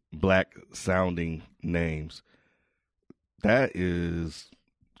 and these black-sounding names. That is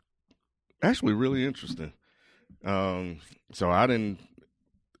actually really interesting. So I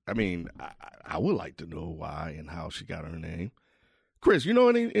would like to know why and how she got her name. Chris, you know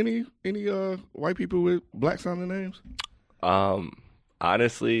any white people with black sounding names?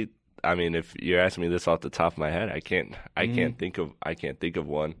 Honestly, I mean, if you're asking me this off the top of my head, I can't think of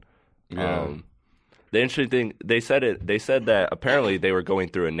one. Yeah. The interesting thing, they said that apparently they were going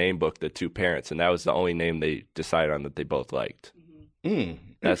through a name book, the two parents, and that was the only name they decided on that they both liked.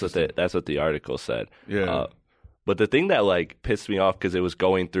 That's what the article said. Yeah. But the thing that pissed me off, because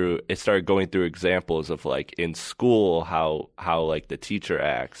it started going through examples of in school how the teacher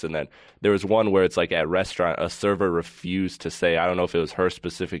acts, and then there was one where it's at restaurant a server refused to say, I don't know if it was her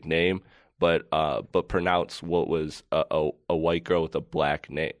specific name, but pronounce what was a white girl with a black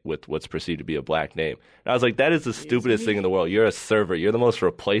name, with what's perceived to be a black name. And I was like, that is the stupidest thing in the world. You're a server. You're the most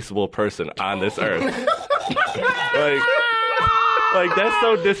replaceable person on this earth. like that's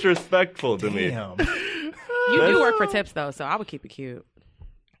so disrespectful to me. You do work for tips though, so I would keep it cute.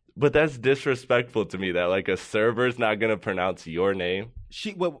 But that's disrespectful to me that like a server's not gonna pronounce your name.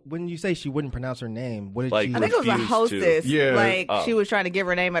 When you say she wouldn't pronounce her name, what did she? I think it was a hostess. Yeah. Like she was trying to give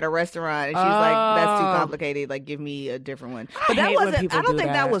her name at a restaurant, and she was like, "That's too complicated. Like, give me a different one." But that wasn't. I don't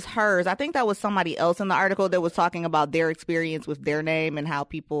think that was hers. I think that was somebody else in the article that was talking about their experience with their name and how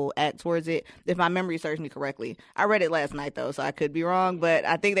people act towards it. If my memory serves me correctly, I read it last night though, so I could be wrong. But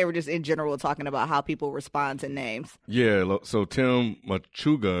I think they were just in general talking about how people respond to names. Yeah. So Tim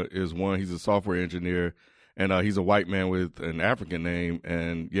Machuga is one. He's a software engineer. And he's a white man with an African name,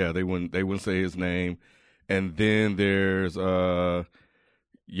 and yeah, they wouldn't say his name. And then there's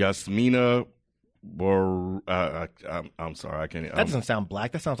Yasmina I'm sorry, I can't. That doesn't sound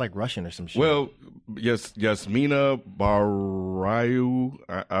black. That sounds like Russian or some shit. Well, yes, Yasmina Barayu.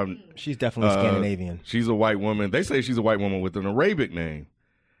 She's definitely Scandinavian. She's a white woman. They say she's a white woman with an Arabic name.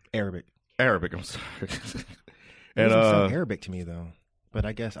 Arabic. I'm sorry. It doesn't sound Arabic to me though. But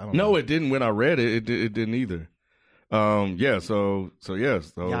I guess I don't know. No, it didn't. When I read it, it didn't either. Yeah. So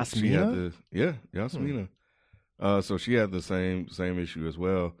Yasmina? she had Yasmina. So she had the same issue as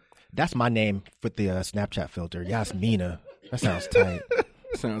well. That's my name with the Snapchat filter, Yasmina. That sounds tight.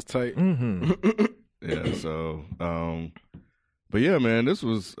 Sounds tight. Mm-hmm. Yeah. So, but yeah, man, this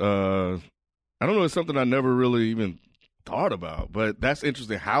was. I don't know. It's something I never really even thought about, but that's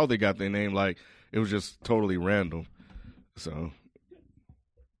interesting how they got their name. Like it was just totally random.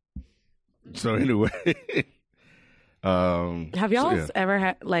 So anyway, have y'all ever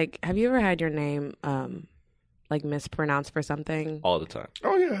had have you ever had your name mispronounced for something? All the time.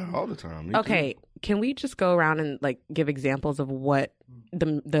 Oh yeah, all the time. Me okay, too. Can we just go around and give examples of what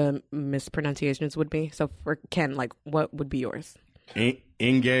the mispronunciations would be? So for Ken, what would be yours?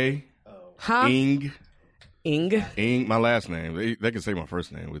 Inge. Huh? Ing. My last name. They can say my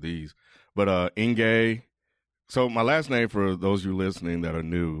first name with ease, but Inge. So my last name, for those of you listening that are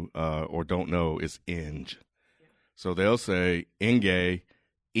new or don't know, is Inge. So they'll say Inge,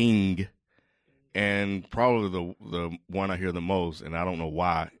 Ing, and probably the one I hear the most, and I don't know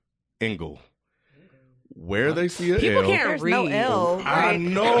why, Engel. Where they see an People L. Can't read. No L. Right? I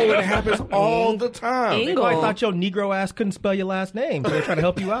know, it happens all the time. Engel. I thought your Negro ass couldn't spell your last name, so they're trying to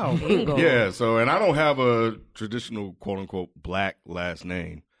help you out. Engel. Yeah, so, and I don't have a traditional, quote-unquote, black last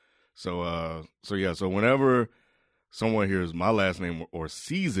name. So whenever someone hears my last name or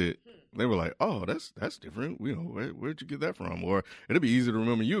sees it, they were like, "Oh, that's different. You know, where'd you get that from?" Or it'll be easy to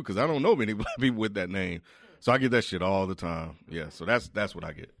remember you because I don't know many black people with that name. So I get that shit all the time. Yeah, so that's what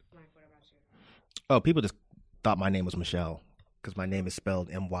I get. Oh, people just thought my name was Michelle because my name is spelled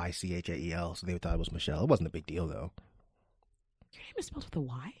Mychael, so they thought it was Michelle. It wasn't a big deal though. Your name is spelled with a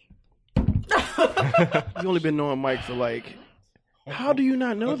Y? You only been knowing Mike for how do you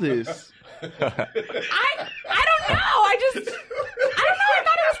not know this? I don't know. I don't know. I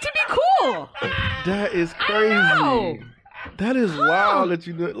thought it was to be cool. That is crazy. That is wild that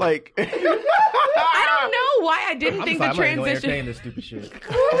you do. I don't know why I didn't think the transition. This stupid shit.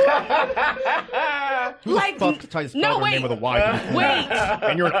 No, wait. Name with a Y. Wait.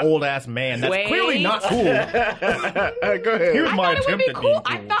 And you're an old ass man. That's clearly not cool. Go ahead. Here's my attempt at being cool.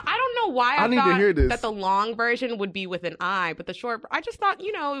 I don't know why I need thought to hear this. that the long version would be with an I, but the short, I just thought,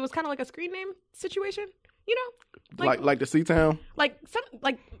 it was kind of like a screen name situation, like the C-Town? Like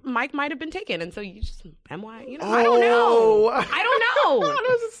Mike might have been taken, and so you just MY, Oh. I don't know.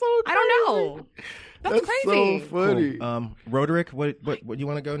 This is so crazy. I don't know. That's crazy. So funny. Cool. Roderick, what you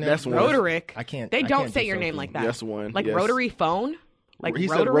want to go next? That's one. Roderick. I can't. They don't can't say do your name Sophie. like that. That's one. Like yes. rotary phone. Like he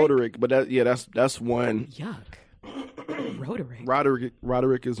Roderick? said Roderick, but that's one. Yuck. Roderick.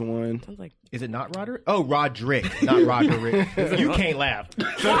 Roderick is one. Sounds like. Is it not Roderick? Oh, Roderick, not Roderick. You can't laugh.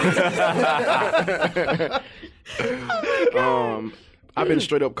 I've been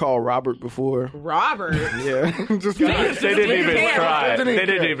straight up called Robert before. Robert. Yeah, just They didn't even try. They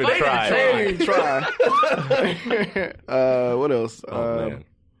didn't even try. What else?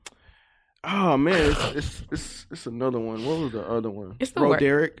 Oh man. It's another one. What was the other one? It's the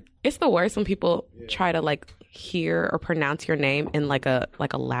Roderick. It's the worst when people try to hear or pronounce your name in like a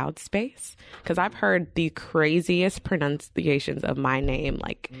loud space. Because I've heard the craziest pronunciations of my name,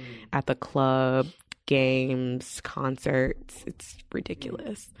 at the club, games, concerts. It's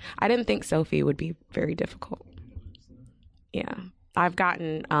ridiculous. I didn't think Sophie would be very difficult. Yeah, I've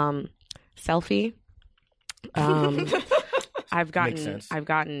gotten selfie. I've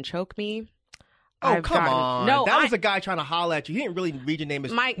gotten choke me. Come on. No, that was a guy trying to holler at you. He didn't really read your name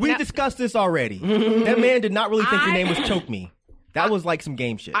as Mike. We discussed this already. That man did not really think your name was choke me. That was like some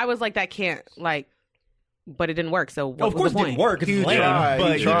game shit. I was like, that can't, like, but it didn't work. So what of course was the it didn't work. It's lame.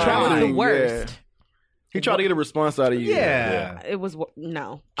 But he tried. The worst. Yeah. He tried to get a response out of you. Yeah. It was,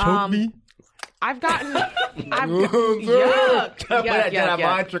 no. Choke me? I've gotten, yuck.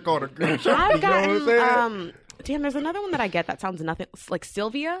 I've gotten, damn, there's another one that I get that sounds nothing, like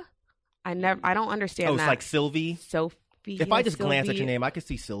Sylvia. I don't understand that. Oh, it's like Sylvie? Sophie. If I just glance at your name, I could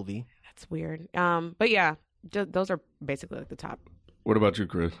see Sylvie. That's weird. But yeah, those are basically like the top. What about you,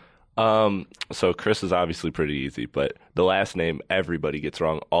 Chris? So Chris is obviously pretty easy, but the last name everybody gets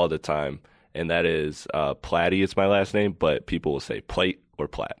wrong all the time, and that is Platty is my last name, but people will say Plate or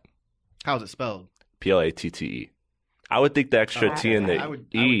Platt. How's it spelled? Platte. I would think the extra T in the I would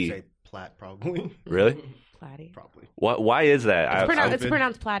say Platt, probably. Really? Platty. Probably. Why is that? It's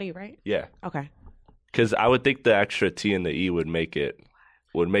pronounced Platty, right? Yeah. Okay. Because I would think the extra T in the E would make it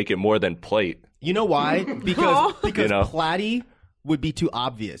more than plate. You know why? Because Platty would be too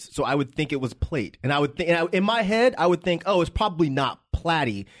obvious. So I would think it was plate. And I would think, in my head, I would think, oh, it's probably not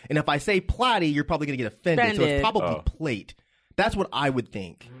Platty. And if I say Platty, you're probably going to get offended. So it's probably plate. That's what I would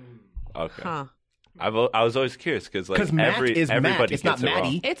think. Okay. Huh. I was always curious because everybody it's gets not it Maddie.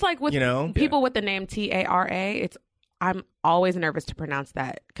 wrong. It's like with people with the name Tara. I'm always nervous to pronounce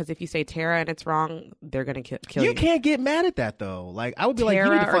that because if you say Tara and it's wrong, they're gonna kill you. You can't get mad at that though. Like I would be like, you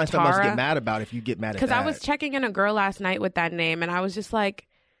need to find something else to get mad about if you get mad at that. Because I was checking in a girl last night with that name, and I was just like,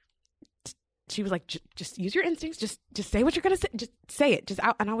 she was like, just use your instincts, just say what you're gonna say, just say it, just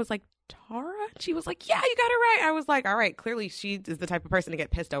out. And I was like, Tara? She was like, yeah, you got it right. I was like, all right, clearly she is the type of person to get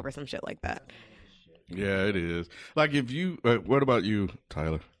pissed over some shit like that. Yeah, it is. Like if you, what about you,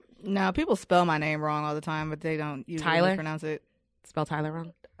 Tyler? No, people spell my name wrong all the time, but they don't usually pronounce it. Spell Tyler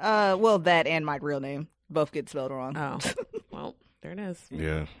wrong? Well, that and my real name both get spelled wrong. Oh, well, there it is.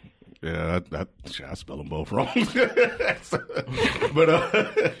 Yeah, I spell them both wrong.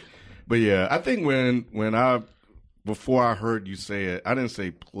 But yeah, I think before I heard you say it, I didn't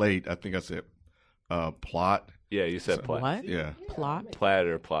say plate. I think I said plot. Yeah, you said plot. What? Yeah, plot. Plaid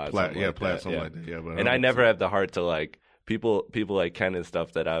or plot. Yeah, plaid, something like that. Yeah, but and I never have the heart to like. People like Ken and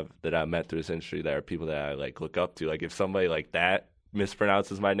stuff that I've met through this industry that are people that I like look up to. Like if somebody like that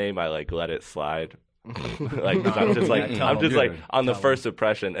mispronounces my name, I like let it slide. Like cause I'm just like on the first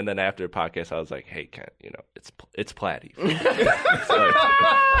impression, and then after the podcast, I was like, "Hey Ken, it's Platty."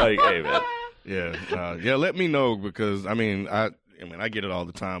 like, hey man. Yeah. Let me know because I mean I get it all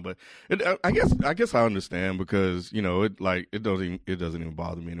the time, but I guess I understand because it doesn't even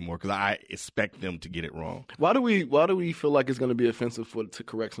bother me anymore because I expect them to get it wrong. Why do we feel like it's going to be offensive to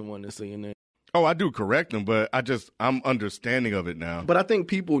correct someone and say your name? Oh, I do correct them, but I'm understanding of it now. But I think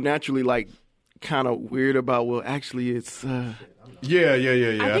people naturally like kind of weird about actually it's. Yeah.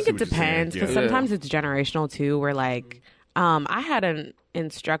 I think it depends because sometimes it's generational too. Where like I had an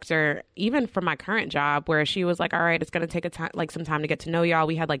instructor even for my current job where she was like, all right, it's going to take some time to get to know y'all.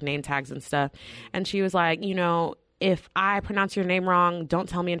 We had like name tags and stuff. And she was like, if I pronounce your name wrong, don't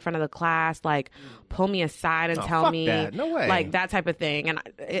tell me in front of the class, like pull me aside and tell me that. No way. Like that type of thing. And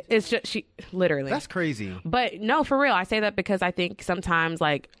it's just, she literally, that's crazy. But no, for real. I say that because I think sometimes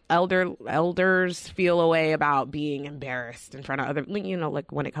like elders feel a way about being embarrassed in front of other,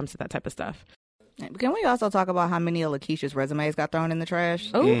 like when it comes to that type of stuff. Can we also talk about how many of Lakeisha's resumes got thrown in the trash?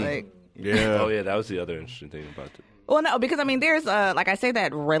 Oh, yeah. Oh, yeah. That was the other interesting thing about it. Well, no, because I mean, there's like I say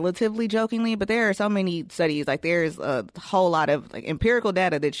that relatively jokingly, but there are so many studies. Like there's a whole lot of like empirical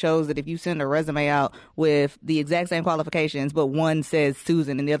data that shows that if you send a resume out with the exact same qualifications, but one says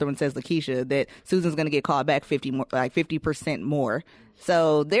Susan and the other one says Lakeisha, that Susan's going to get called back 50% more.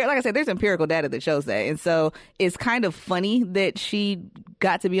 So there, like I said, there's empirical data that shows that, and so it's kind of funny that she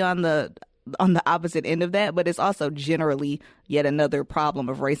got to be on the opposite end of that, but it's also generally yet another problem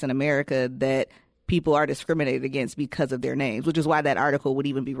of race in America that people are discriminated against because of their names, which is why that article would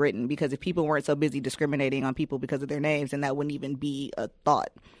even be written, because if people weren't so busy discriminating on people because of their names, then that wouldn't even be a thought,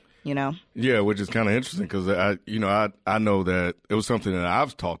 Yeah, which is kind of interesting because I know that it was something that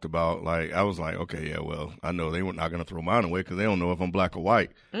I've talked about. Like I was like, okay, yeah, well, I know they were not going to throw mine away because they don't know if I'm black or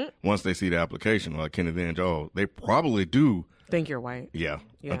white. Once they see the application, like Kennedy and Joe, they probably do think you're white. Yeah.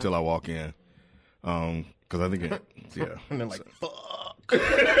 Until I walk in. Because I think and then like, fuck.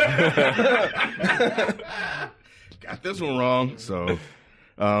 Got this one wrong. So,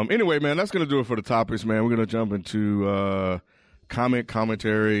 anyway, man, that's going to do it for the topics, man. We're going to jump into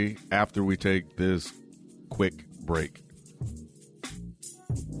commentary after we take this quick break.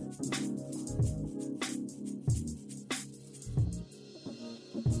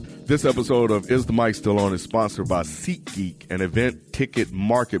 This episode of Is the Mic Still On is sponsored by SeatGeek, an event ticket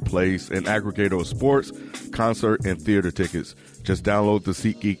marketplace and aggregator of sports, concert, and theater tickets. Just download the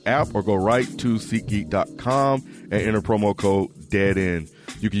SeatGeek app or go right to SeatGeek.com and enter promo code DEADEND.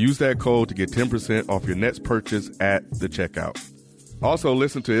 You can use that code to get 10% off your next purchase at the checkout. Also,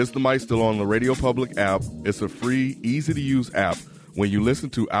 listen to Is the Mic Still On the Radio Public app. It's a free, easy-to-use app. When you listen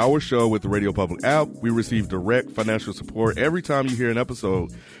to our show with the Radio Public app, we receive direct financial support every time you hear an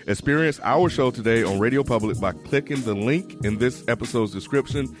episode. Experience our show today on Radio Public by clicking the link in this episode's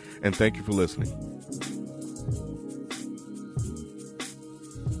description, and thank you for listening.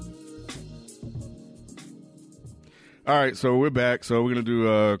 All right, so we're back. So we're going to do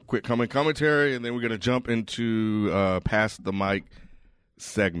a quick commentary, and then we're going to jump into Pass the Mic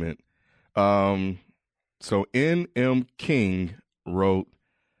segment. So N.M. King wrote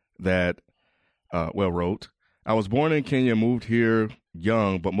that, I was born in Kenya, moved here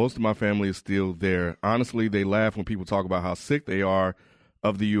young, but most of my family is still there. Honestly, they laugh when people talk about how sick they are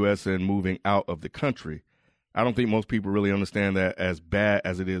of the U.S. and moving out of the country. I don't think most people really understand that as bad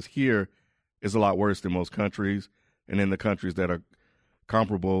as it is here, it's a lot worse than most countries, and in the countries that are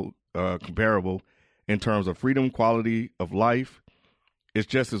comparable in terms of freedom, quality of life. It's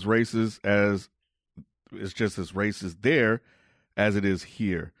just as racist there as it is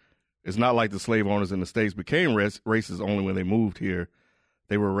here. It's not like the slave owners in the States became racist only when they moved here.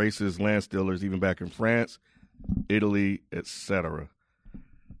 They were racist land stealers even back in France, Italy, etc.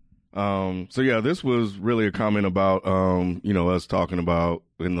 This was really a comment about, us talking about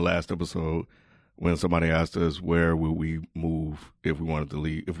in the last episode when somebody asked us where would we move if we wanted to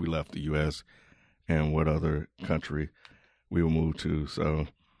leave, if we left the U.S., and what other country we would move to. So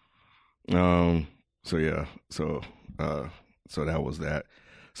that was that.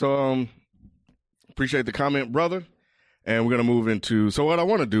 So appreciate the comment, brother. And we're going to move into, so what I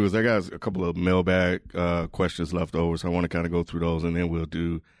want to do is I got a couple of mailbag questions left over, so I want to kind of go through those, and then we'll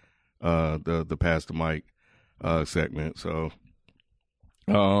do the Pass the Mic segment.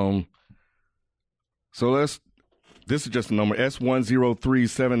 This is just a number,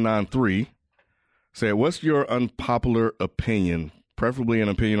 S103793. Said, what's your unpopular opinion? Preferably an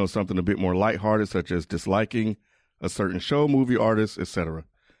opinion on something a bit more lighthearted, such as disliking a certain show, movie, artist, etc.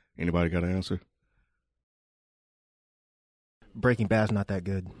 Anybody got an answer? Breaking Bad's not that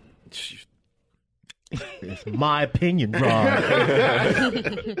good. It's my opinion, Ron.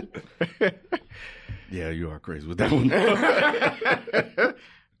 Yeah, you are crazy with that one.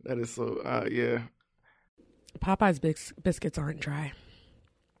 That is so, yeah. Popeye's biscuits aren't dry.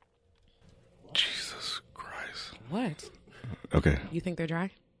 Jesus Christ. What? Okay. You think they're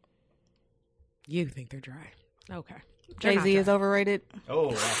dry? You think they're dry. Okay. Jay-Z is overrated.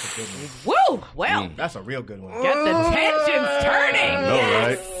 Oh, that's a good one. Woo! Well, that's a real good one. Get the tensions turning.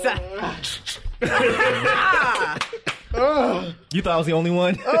 Yes. Right? You thought I was the only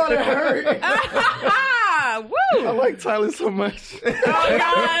one? Oh, that hurt. Woo! I like Tyler so much.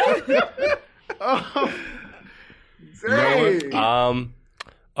 Oh, God. Dang.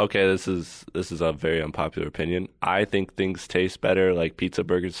 Okay, this is a very unpopular opinion. I think things taste better like pizza,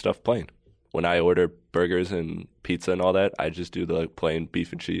 burgers, stuff plain. When I order burgers and pizza and all that, I just do the plain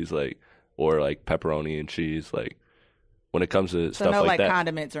beef and cheese, or pepperoni and cheese. When it comes to stuff like that, no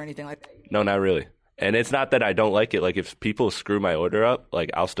condiments or anything like that. No, not really. And it's not that I don't like it. If people screw my order up,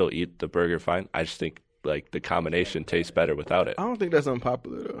 I'll still eat the burger fine. I just think the combination tastes better without it. I don't think that's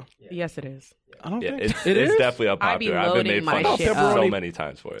unpopular though. Yes, it is. I don't think it's definitely unpopular. I've been made fun of so many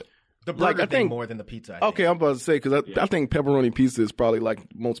times for it. The burger thing more than the pizza. Okay, I'm about to say because I think pepperoni pizza is probably the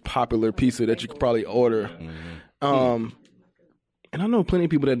most popular pizza that you could probably order. Mm-hmm. And I know plenty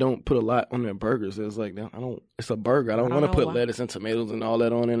of people that don't put a lot on their burgers. It's it's a burger. I don't want to put lettuce and tomatoes and all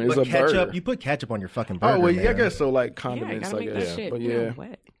that on it. It's a burger. You put ketchup on your fucking burger. Oh well, man. I guess so. Condiments, I guess. But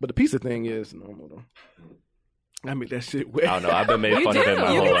but the pizza thing is normal though. I make that shit wet. I don't know. I've been made fun of it my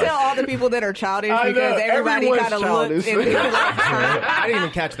whole life. You can tell all the people that are childish because everybody kind of looks. I didn't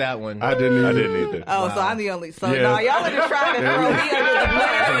even catch that one. I didn't either. Oh, wow. So I'm the only. So no, y'all are just trying to throw me under the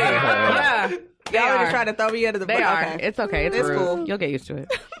bus. Yeah. Y'all are just trying to throw me under the bus. They are. It's okay. It's rude. Cool. You'll get used to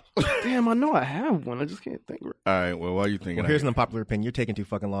it. Damn, I know I have one. I just can't think of it. All right. Well, while you thinking, here's an unpopular opinion. You're taking too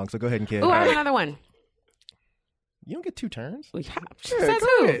fucking long, so go ahead and kid. Oh, I have another one. You don't get two turns. She said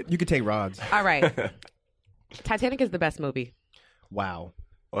two. You could take Rod's. All right. Titanic is the best movie. Wow.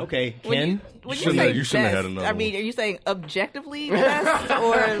 Okay, Ken. You shouldn't have had another I mean, are you saying objectively best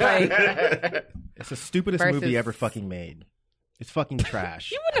or It's the stupidest movie ever fucking made. It's fucking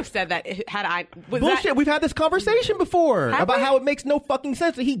trash. You wouldn't have said that had I... Bullshit. We've had this conversation before about how it makes no fucking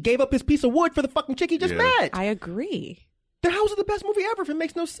sense that he gave up his piece of wood for the fucking chick he just met. I agree. Then how is it the best movie ever if it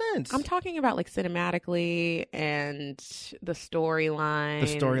makes no sense? I'm talking about like cinematically and the storyline.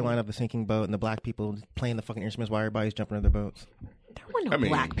 The storyline of the sinking boat and the black people playing the fucking instruments while everybody's jumping in their boats. There were no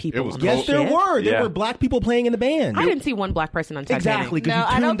black people. Yes, there were. There were black people playing in the band. I didn't see one black person on Titanic. Exactly. No,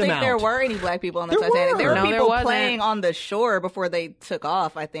 I don't think there were any black people on the Titanic. There were people playing on the shore before they took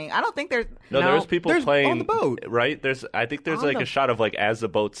off. I think. I don't think there's. No, there was people playing on the boat. Right? I think there's like a shot of like as the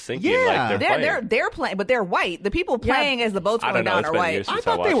boat's sinking. Yeah, like they're playing, but they're white. The people playing as the boat's going down are white. I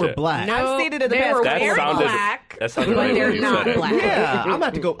thought they were black. No, I've seen it in the past. They're black. That sounded but they're not black. Yeah, I'm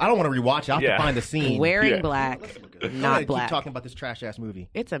about to go. I don't want to rewatch it. I have to find the scene. Wearing black, not black. Keep talking about this trash ass movie.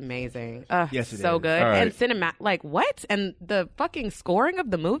 It's amazing. Yes, it so is. good. Right. And cinema, like what? And the fucking scoring of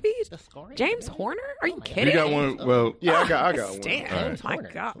the movie? James Horner? Are you kidding? You got one? Well, yeah, I got one. Right. My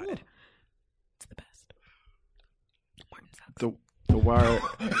God, it's the best. The Wire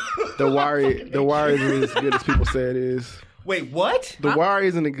isn't as good as people say it is. Wait, what? The Wire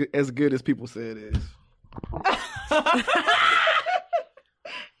isn't as good as people say it is.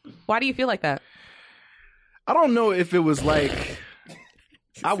 Why do you feel like that? I don't know if it was like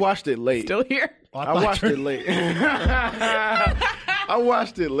I watched it late. Still here? I watched it late. I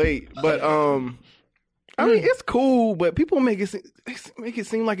watched it late, but I mean it's cool, but people make it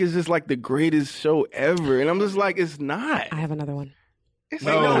seem like it's just like the greatest show ever, and I'm just like it's not. I have another one.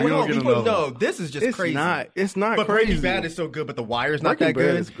 No, this is just crazy. It's not but crazy. Breaking Bad is so good, but The Wire is not Breaking that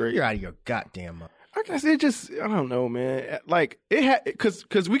good. Bad is great. You're out of your goddamn mind. I guess it just I don't know, man. Like it had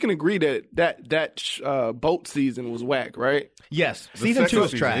because we can agree that boat season was whack, right? Yes, season 2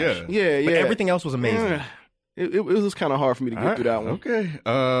 is trash. Yeah. But everything else was amazing. It was kind of hard for me to get through that one. Okay.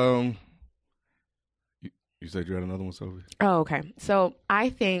 You said you had another one, Sophie? Oh, okay. So I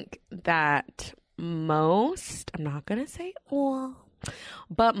think that most, I'm not going to say all,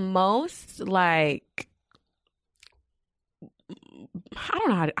 but most like, I don't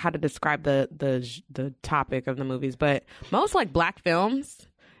know how to describe the topic of the movies, but most like black films,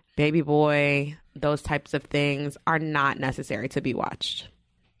 Baby Boy, those types of things are not necessary to be watched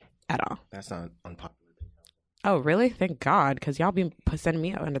at all. That's not unpopular. Oh, really? Thank God, because y'all be sending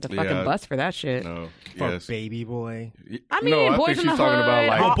me out under the fucking bus for that shit. No, for Baby Boy. I mean, I Boys think in the she's talking Hood. about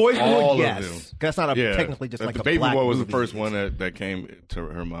like Boys in the Hood, all yes. of them. That's not technically just like a Baby black Boy was movie. the first one that came to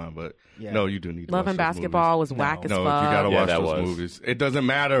her mind, but no, you do need to Love watch and those Basketball movies. was whack as fuck. No, you gotta watch those movies. It doesn't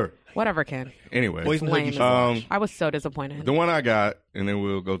matter. Whatever, Ken. Anyway, Boys in the Hood, you should watch. I was so disappointed. The one I got, and then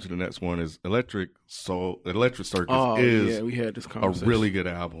we'll go to the next one, is Electric Circus is we had this a conversation. really good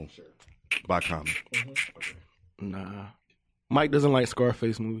album by Common. Nah. Mike doesn't like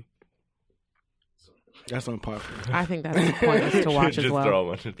Scarface movie. That's unpopular. I think that's pointless to watch as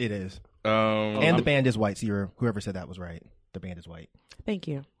well. It is. And the band is white. So whoever said that was right. The band is white. Thank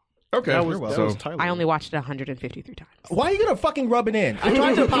you. Okay. That was Tyler. I only watched it 153 times. Why are you going to fucking rub it in? I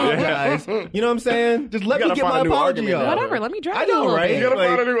tried to apologize. You know what I'm saying? Just let me get my apology up. Whatever. Let me drag I you a know, little right? bit. You gotta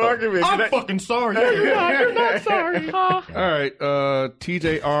find a new argument. I'm fucking sorry. You're not sorry. All right.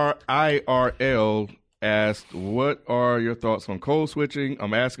 TJRIRL asked, what are your thoughts on code switching?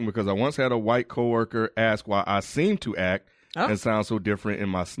 I'm asking because I once had a white coworker ask why I seem to act and sound so different in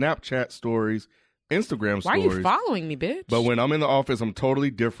my Snapchat stories, Instagram stories. Why are you following me, bitch? But when I'm in the office, I'm totally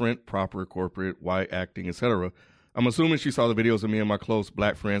different, proper, corporate, white acting, etc. I'm assuming she saw the videos of me and my close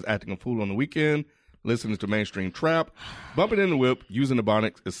black friends acting a fool on the weekend, listening to mainstream trap, bumping in the whip, using the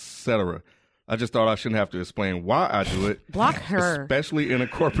bonics, etc. I just thought I shouldn't have to explain why I do it. Block her. Especially in a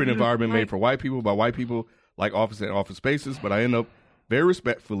corporate environment made for white people by white people, like office and office spaces. But I end up very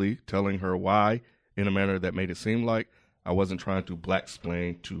respectfully telling her why in a manner that made it seem like I wasn't trying to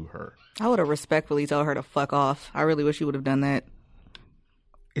black-splain to her. I would have respectfully told her to fuck off. I really wish you would have done that.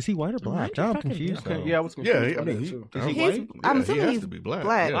 Is he white or black? I'm confused. Yeah, I was confused. Yeah, I mean, too. is he He's- white? I'm Yeah, assuming he has he's to be black.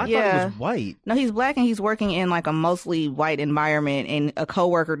 black. Yeah. I thought Yeah. he was white. No, he's black and he's working in like a mostly white environment. And a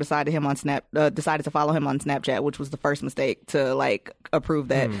coworker decided to follow him on Snapchat, which was the first mistake to like approve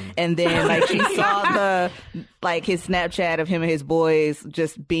that. And then like she saw his Snapchat of him and his boys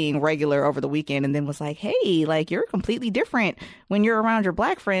just being regular over the weekend, and then was like, "Hey, like you're completely different when you're around your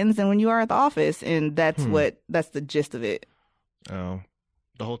black friends than when you are at the office." And that's the gist of it. Oh,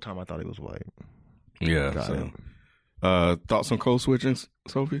 the whole time I thought he was white. Yeah. Got So, it. thoughts on code switching,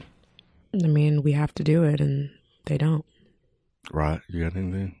 Sophie? I mean, we have to do it, and they don't. Right. You got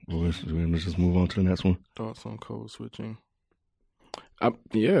anything? Let's just move on to the next one. Thoughts on code switching?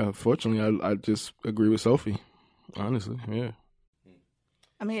 Fortunately, I just agree with Sophie. Honestly, yeah.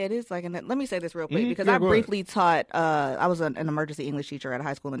 I mean, it is like, let me say this real quick because Yeah, I go briefly taught, I was an emergency English teacher at a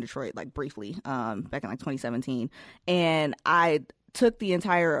high school in Detroit, like briefly, back in like 2017. And I took the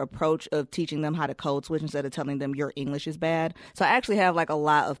entire approach of teaching them how to code switch instead of telling them your English is bad. So I actually have like a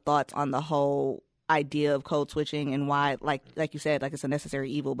lot of thoughts on the whole idea of code switching and why, like you said, like it's a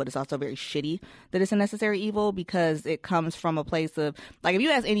necessary evil, but it's also very shitty that it's a necessary evil because it comes from a place of, like, if you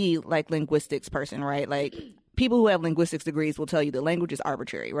ask any like linguistics person, right, like people who have linguistics degrees will tell you that language is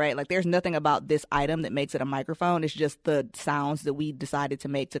arbitrary, right? Like there's nothing about this item that makes it a microphone. It's just the sounds that we decided to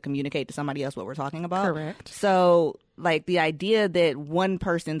make to communicate to somebody else what we're talking about. Correct. So like the idea that one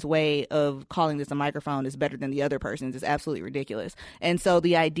person's way of calling this a microphone is better than the other person's is absolutely ridiculous. And so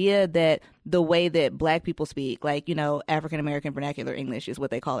the idea that the way that Black people speak, like, you know, African American vernacular English is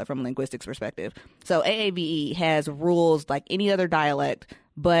what they call it from a linguistics perspective. So AAVE has rules like any other dialect,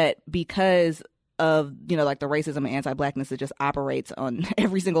 but because of, you know, like the racism and anti-Blackness that just operates on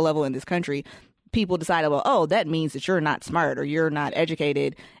every single level in this country, people decided, well, oh, that means that you're not smart or you're not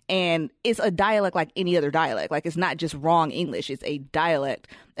educated. And it's a dialect like any other dialect. Like, it's not just wrong English, it's a dialect.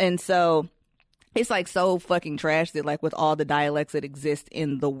 And so it's like so fucking trash that, like, with all the dialects that exist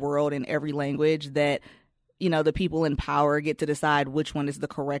in the world in every language, that, you know, the people in power get to decide which one is the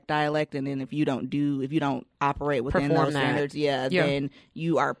correct dialect, and then if you don't operate within those standards, then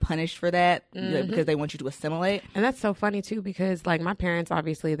you are punished for that because they want you to assimilate. And that's so funny too, because like my parents,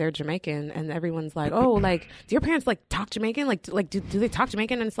 obviously they're Jamaican, and everyone's like, oh, like, do your parents like talk Jamaican? Like do they talk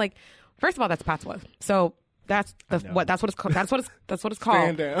Jamaican? And it's like, first of all, that's patois. So that's what it's called. That's what it's called.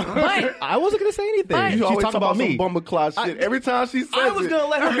 Stand down. But I wasn't gonna say anything. You always talk about me. Some bummerclaw shit. Every time she says I was gonna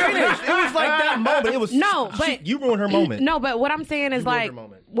let her finish. It was like that moment. It was but you ruined her moment. No, but what I'm saying is, like,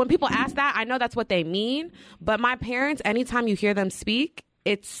 when people ask that, I know that's what they mean. But my parents, anytime you hear them speak,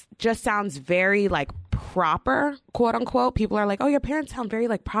 it's just sounds very like proper, quote unquote. People are like, oh, your parents sound very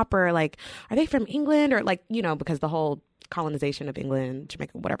like proper. Like, are they from England? Or like, you know, because the whole colonization of England,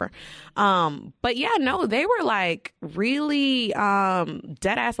 Jamaica, whatever. But yeah, no, they were like really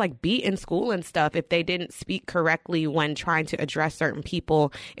dead ass like beat in school and stuff if they didn't speak correctly when trying to address certain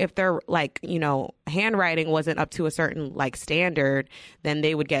people. If their, like, you know, handwriting wasn't up to a certain like standard, then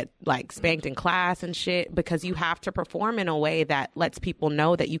they would get like spanked in class and shit, because you have to perform in a way that lets people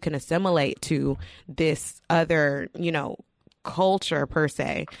know that you can assimilate to this other, you know, culture per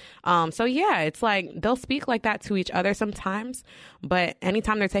se. So yeah, it's like they'll speak like that to each other sometimes, but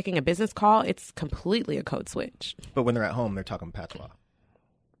anytime they're taking a business call, it's completely a code switch. But when they're at home, they're talking patois.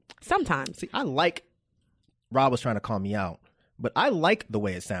 Sometimes. See, Rob was trying to call me out, but I like the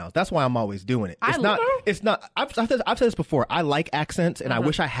way it sounds. That's why I'm always doing it. It's not, I've said this before. I like accents and I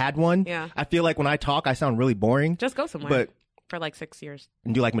wish I had one. Yeah. I feel like when I talk, I sound really boring. Just go somewhere. But for like 6 years.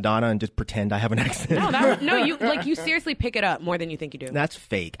 And do like Madonna and just pretend I have an accent. No, you seriously pick it up more than you think you do. That's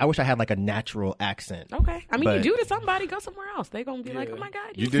fake. I wish I had like a natural accent. Okay. I mean, you do to somebody, go somewhere else. They're going to be like, oh my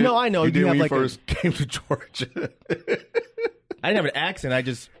God. You did. No, I know. You did when you like first came to Georgia. I didn't have an accent. I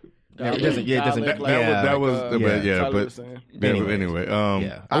just... But anyway,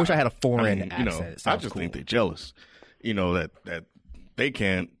 I wish I had a foreign accent. You know, I just think they're jealous. You know, that they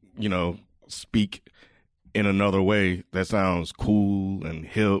can't, you know, speak in another way that sounds cool and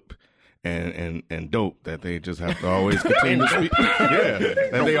hip and dope, that they just have to always continue to speak. Yeah,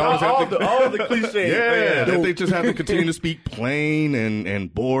 that they always have to all the cliches. Yeah, that they just have to continue to speak plain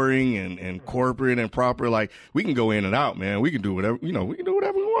and boring and corporate and proper. Like, we can go in and out, man. We can do whatever, you know. We can do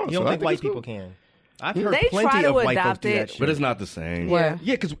whatever we want. You don't think white people can? I've heard they plenty try to of white adopt folks do that it, shit. But it's not the same. Yeah,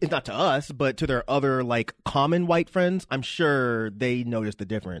 because it's not to us, but to their other like common white friends. I'm sure they notice the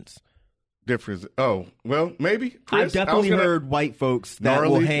difference. Oh, well, maybe. Chris, I've definitely heard white folks that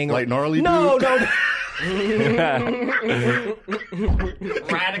will hang like gnarly. No.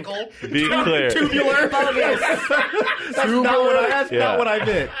 Radical. Be clear. Tubular. That's not what I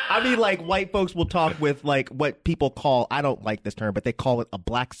meant. I mean, like, white folks will talk with like what people call, I don't like this term, but they call it a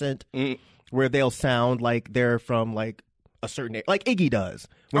black accent, where they'll sound like they're from like a certain age, like Iggy does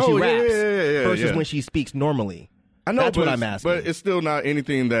when she raps versus when she speaks normally. I know, that's what I'm asking. But it's still not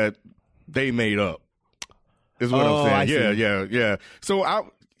anything that they made up, is what I'm saying. Yeah. So I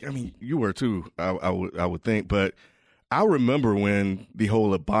mean, you were too. I would think, but I remember when the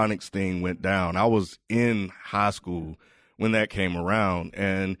whole Ebonics thing went down. I was in high school when that came around,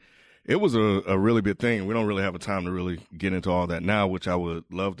 and it was a really big thing. We don't really have a time to really get into all that now, which I would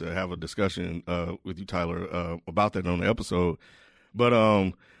love to have a discussion with you, Tyler, about that on the episode. But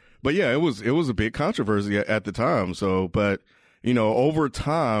yeah, it was a big controversy at the time. So, but you know, over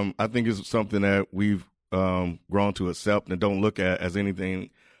time, I think it's something that we've grown to accept and don't look at as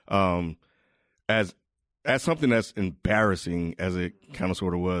anything as something that's embarrassing as it kind of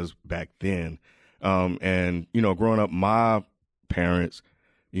sort of was back then. And you know, growing up, my parents,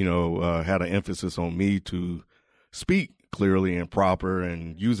 you know, had an emphasis on me to speak clearly and proper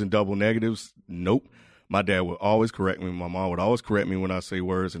and using double negatives. Nope. My dad would always correct me. My mom would always correct me when I say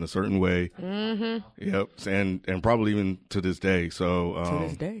words in a certain way. Mm-hmm. Yep. And probably even to this day. So, to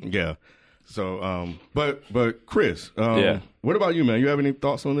this day. Yeah. So, but Chris, what about you, man? You have any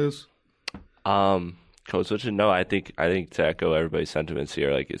thoughts on this? Code switching? No, I think to echo everybody's sentiments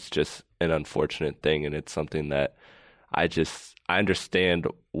here, like it's just an unfortunate thing, and it's something that I understand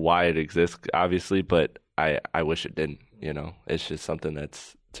why it exists, obviously, but I wish it didn't. You know, it's just something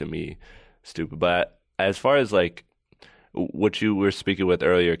that's to me stupid. But as far as like what you were speaking with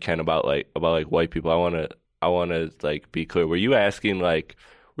earlier, Ken, about white people, I wanna like be clear. Were you asking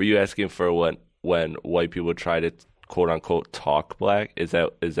for when white people try to quote unquote talk black? Is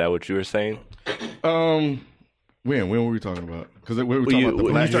that what you were saying? When were we talking about? Because we were talking about the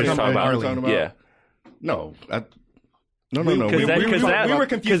black. You talking about yeah. No. No. We were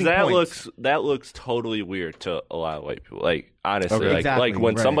confusing points. That looks totally weird to a lot of white people. Like honestly, okay, like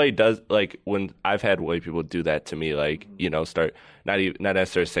when somebody does, like when I've had white people do that to me, like start not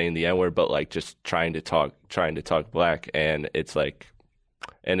necessarily saying the N-word, but like just trying to talk black, and it's like,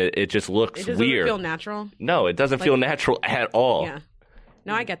 and it just looks weird. It doesn't feel natural. No, it doesn't feel natural at all. Yeah.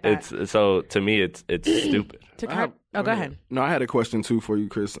 No, I get that. So to me, it's stupid. Go ahead. No, I had a question too for you,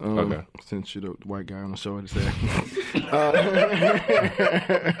 Chris. Okay. Since you're the white guy on the show, I just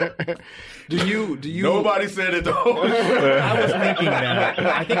do you? Nobody said it though. I was thinking that.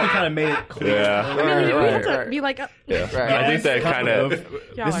 I think we kind of made it clear. Yeah. We have to be like, I think that kind of.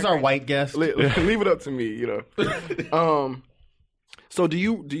 This is our white guest. Leave it up to me, So do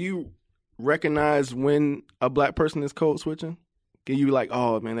you recognize when a black person is code switching? Can you be like,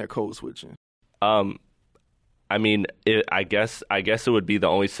 oh man, they're code switching? I mean, I guess it would be the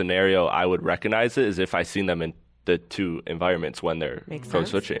only scenario I would recognize it is if I seen them in the two environments when they're code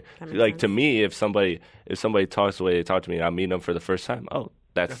switching. Like to me, if somebody talks the way they talk to me, and I meet them for the first time. Oh,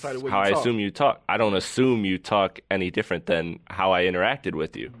 that's how I assume you talk. I don't assume you talk any different than how I interacted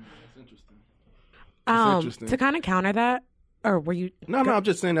with you. That's interesting. To kind of counter that, or were you? No, I'm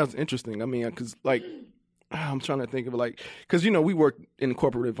just saying that's interesting. I mean, because like. I'm trying to think of it like, because, we work in a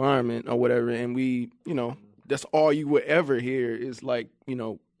corporate environment or whatever, and we, that's all you would ever hear is like,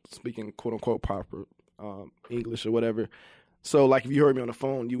 speaking quote unquote proper English or whatever. So like if you heard me on the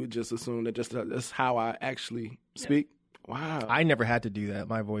phone, you would just assume that that's how I actually speak. Wow. I never had to do that.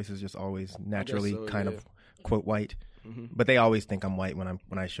 My voice is just always naturally kind of quote white, but they always think I'm white when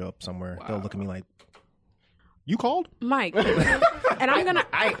I show up somewhere. Wow. They'll look at me like, you called? Mike. And I'm gonna.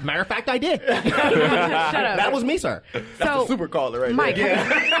 Matter of fact, I did. Shut up. That was me, sir. That's a super caller right Mike, there.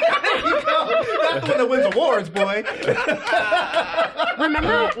 That's the one that wins awards, boy.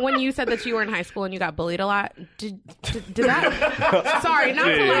 Remember when you said that you were in high school and you got bullied a lot? Did that? Sorry, not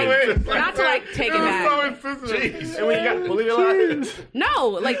to take it back. Jeez. And when you got bullied a lot? No,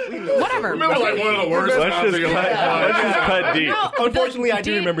 like whatever. Remember like one of the worst. Let's just cut deep. No, unfortunately, I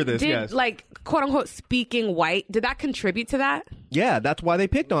do remember this. Yes. Like quote unquote speaking white. Did that contribute to that? Yeah, that's why they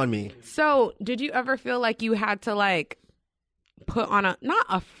picked on me. So, did you ever feel like you had to like put on not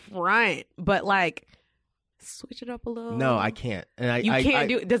a front, but like switch it up a little? No, I can't. And I can't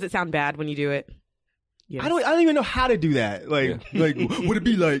do it. Does it sound bad when you do it? Yes. I don't even know how to do that. Like what would it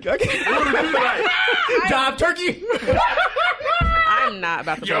be like? I can't. What would it be like? Job turkey. I'm not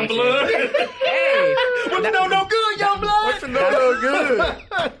about to Young blood. Hey, what's no good, young blood? What's no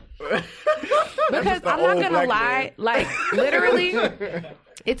good? Because I'm not gonna lie, like literally,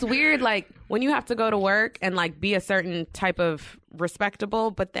 it's weird. Like when you have to go to work and like be a certain type of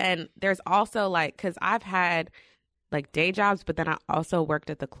respectable, but then there's also like, because I've had like day jobs, but then I also worked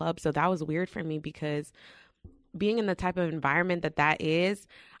at the club, so that was weird for me because being in the type of environment that is,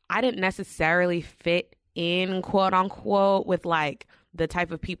 I didn't necessarily fit in, quote unquote, with like the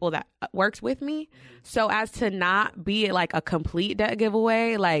type of people that works with me. So as to not be like a complete dead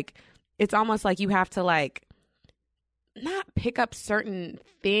giveaway, like it's almost like you have to like not pick up certain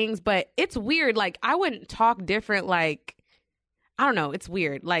things, but it's weird. Like I wouldn't talk different. Like, I don't know. It's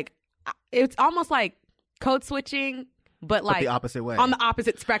weird. Like it's almost like code switching, but like the opposite way, on the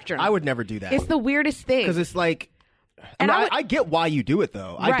opposite spectrum. I would never do that. It's the weirdest thing. Because it's like, I get why you do it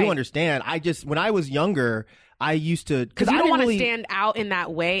though. Right. I do understand. I just, when I was younger, I used to, because you don't want to stand out in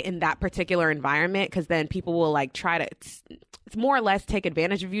that way in that particular environment, because then people will like try to, it's more or less take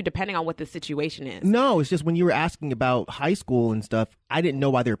advantage of you depending on what the situation is. No, it's just when you were asking about high school and stuff, I didn't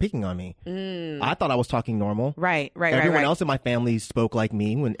know why they were picking on me. I thought I was talking normal. Right. Everyone else in my family spoke like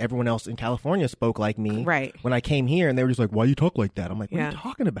me when everyone else in California spoke like me. Right. When I came here and they were just like, why you talk like that? I'm like, what are you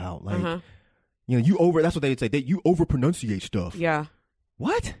talking about? Like, you know, that's what they would say, that you over pronunciate stuff. Yeah.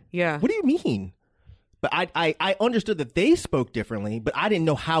 What? Yeah. What do you mean? But I understood that they spoke differently, but I didn't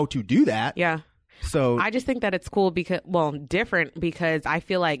know how to do that. Yeah. So I just think that it's cool different because I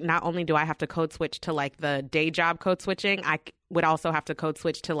feel like not only do I have to code switch to like the day job code switching, I would also have to code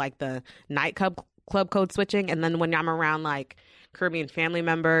switch to like the nightclub code switching. And then when I'm around like Caribbean family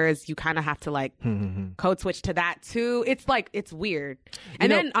members, you kind of have to like code switch to that too. It's like, it's weird.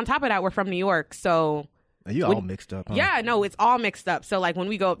 And then on top of that, we're from New York. So you all mixed up, huh? Yeah, no, it's all mixed up. So like when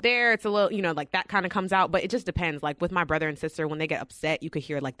we go up there, it's a little, like that kind of comes out, but it just depends. Like with my brother and sister, when they get upset, you could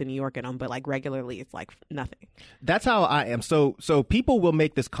hear like the New York in them, but like regularly it's like nothing. That's how I am. So people will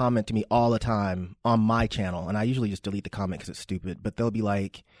make this comment to me all the time on my channel, and I usually just delete the comment because it's stupid, but they'll be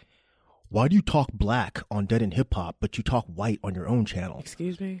like, why do you talk black on Dead End Hip Hop, but you talk white on your own channel?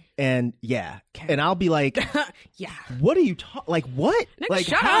 Excuse me? And and I'll be like, yeah. What are you talking? Like, what? Nigga, like,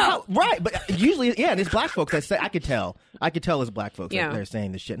 shut up. Right. But usually, and it's black folks that say, I could tell it's black folks that they're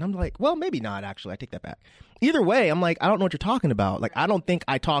saying this shit. And I'm like, well, maybe not, actually. I take that back. Either way, I'm like, I don't know what you're talking about. Like, I don't think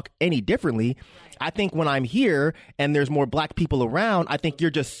I talk any differently. I think when I'm here and there's more black people around, I think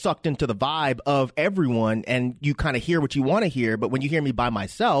you're just sucked into the vibe of everyone and you kind of hear what you want to hear. But when you hear me by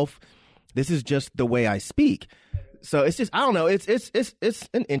myself, this is just the way I speak. So it's just, I don't know. It's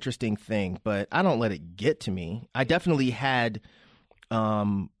an interesting thing, but I don't let it get to me. I definitely had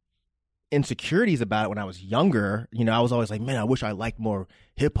insecurities about it when I was younger. I was always like, man, I wish I liked more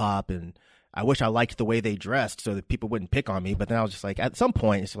hip hop and I wish I liked the way they dressed so that people wouldn't pick on me. But then I was just like, at some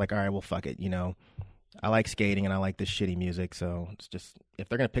point, it's like, all right, well, fuck it. I like skating and I like this shitty music. So it's just, if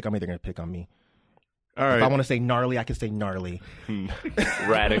they're going to pick on me, they're going to pick on me. All right. If I want to say gnarly, I can say gnarly.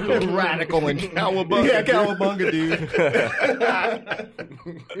 Radical. Radical and cowabunga. Yeah, cowabunga, dude.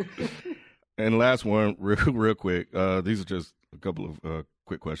 And last one, real quick. These are just a couple of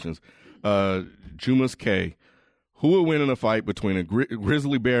quick questions. Jumas K. Who would win in a fight between a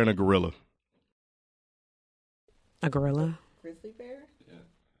grizzly bear and a gorilla? A gorilla. Grizzly bear? Yeah.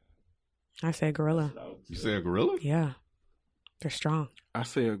 I say a gorilla. You say a gorilla? Yeah. They're strong. I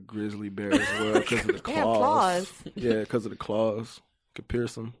say a grizzly bear as well because of the claws. Yeah, because of the claws. Could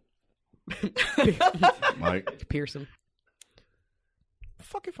pierce them. Mike? Pierce them.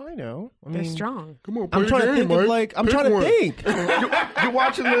 Fuck if I know. They're strong. Come on, I'm trying to think of I'm trying to think. You're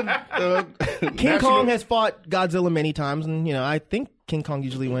watching the King Kong has fought Godzilla many times, and I think King Kong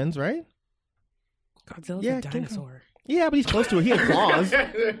usually wins, right? Godzilla's a dinosaur. Yeah, but he's close to it. He has claws.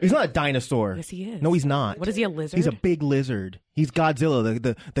 He's not a dinosaur. Yes, he is. No, he's not. What is he, a lizard? He's a big lizard. He's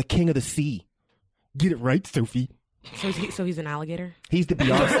Godzilla, the king of the sea. Get it right, Sophie. So he's an alligator? He's the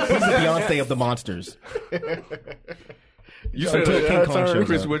Beyonce of the monsters. You said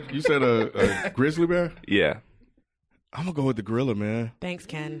you said a grizzly bear? Yeah. I'm going to go with the gorilla, man. Thanks,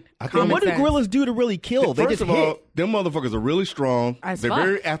 Ken. What do gorillas do to really kill? They First of all, them motherfuckers are really strong. They're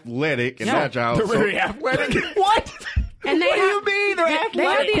very athletic and agile. They're very athletic. What? And what do you mean? They're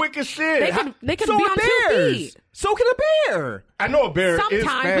athletic, quick as shit. They can be on 2 feet. So can a bear. I know a bear sometimes, is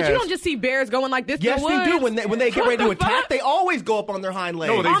fast. but you don't just see bears going like this. Yes, they do. When they get ready to attack, they always go up on their hind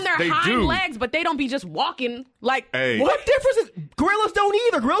legs. No, on their hind legs, but they don't be just walking like. Hey. What difference is gorillas don't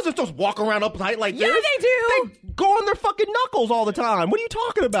either? Gorillas just walk around uptight like this. Yeah, they do. They go on their fucking knuckles all the time. What are you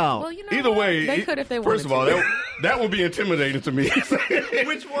talking about? Well, either way, they could if they wanted. First of all, that would be intimidating to me.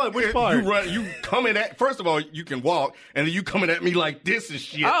 Which one? Which part? You coming at? First of all, you can walk, and then you coming at me like this is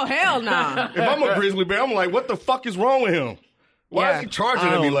shit. Oh hell no! Nah. If I'm a grizzly bear, I'm like, what the fuck is wrong with him? Why is he charging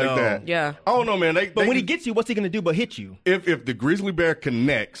at me like that? Yeah. I don't know, man. But when he gets you, what's he going to do but hit you? If the grizzly bear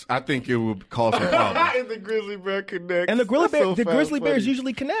connects, I think it would cause some problems. If the grizzly bear connects. And the grizzly bears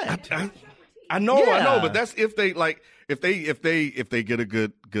usually connect. I know, but that's if they if they get a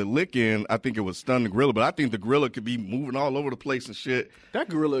good lick in, I think it would stun the gorilla. But I think the gorilla could be moving all over the place and shit. That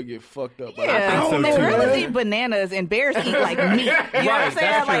gorilla would get fucked up. Yeah, the gorillas eat bananas and bears eat like meat. You know what I'm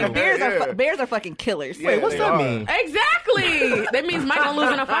saying? Like bears are fucking killers. Wait, what's that mean? Exactly. That means Mike gonna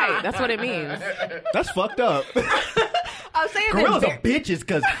lose in a fight. That's what it means. That's fucked up. I'm saying gorillas are bitches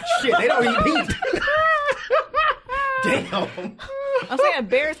because shit, they don't eat meat. Damn. I'm saying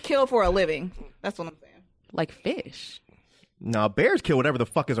bears kill for a living. That's what I'm saying. Like fish. No, bears kill whatever the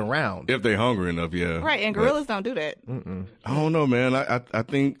fuck is around. If they're hungry enough, yeah. Right, and gorillas don't do that. I don't know, man. I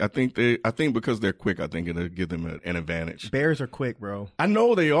think because they're quick, I think it'll give them an advantage. Bears are quick, bro. I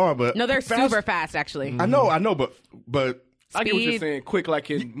know they are, but no, they're super fast, actually. I know, but I get what you're saying. Quick, like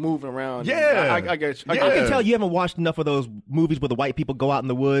it moving around. Yeah, I get you. I can tell you haven't watched enough of those movies where the white people go out in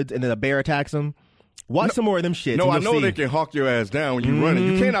the woods and then a bear attacks them. Watch some more of them shits. No, I know they can hawk your ass down when you running.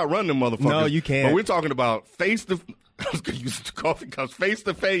 You can't outrun them motherfuckers. No, you can't. But we're talking about face to use coffee cups face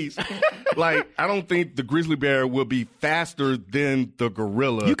to face. Like, I don't think the grizzly bear will be faster than the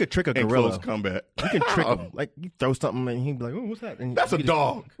gorilla. You could trick a gorilla. Close combat. You can trick him. Like, you throw something and he'd be like, oh, what's that? And that's a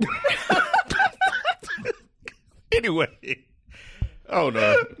dog. Anyway. Oh,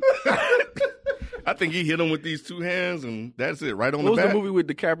 no. I think he hit him with these two hands, and that's it, right on the back. What was the movie with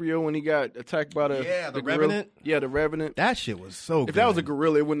DiCaprio when he got attacked by the Revenant? Yeah, the Revenant. That shit was so good. If that was a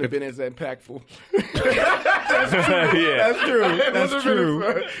gorilla, it wouldn't have been as impactful. That's true. That's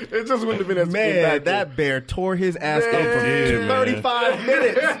true. It just wouldn't have been as impactful. That bear tore his ass up for 35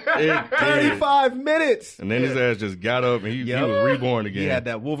 minutes. 35 minutes. And then his ass just got up, and he was reborn again. He had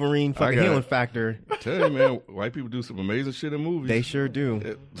that Wolverine fucking healing factor. I tell you, man, white people do some amazing shit in movies. They sure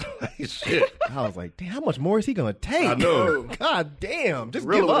do. Shit. I was like, damn, how much more is he going to take? I know. God damn. Just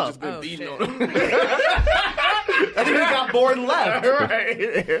Gorilla give up. Just been beating on him. I think he got bored and left.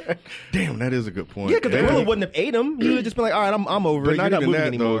 Right. Damn, that is a good point. Yeah, because the gorilla wouldn't have ate him. He would have just been like, all right, I'm over but it. Not You're not even moving that,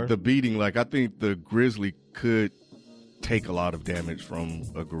 anymore. though. The beating, like, I think the grizzly could take a lot of damage from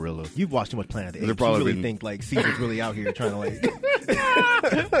a gorilla. You've watched too much Planet of the Apes. You really think, like, Caesar's really out here trying to, like...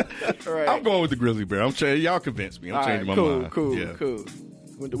 Right. I'm going with the grizzly bear. Y'all convinced me. I'm changing my mind. Cool.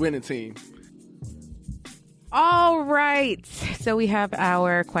 With the winning team. All right. So we have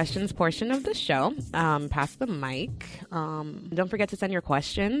our questions portion of the show. Pass the mic. Don't forget to send your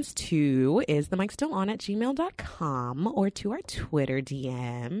questions to isthemicstillon@gmail.com or to our Twitter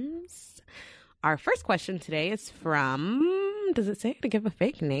DMs. Our first question today is from, does it say to give a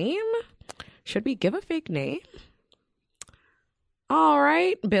fake name? Should we give a fake name? All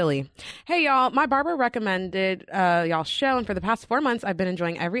right, Billy. Hey, y'all. My barber recommended y'all's show, and for the past 4 months, I've been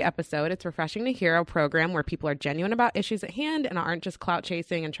enjoying every episode. It's refreshing to hear a program where people are genuine about issues at hand and aren't just clout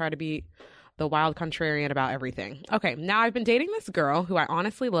chasing and try to be the wild contrarian about everything. Okay, now I've been dating this girl who I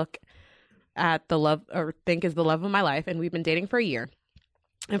honestly look at the love or think is the love of my life, and we've been dating for a year.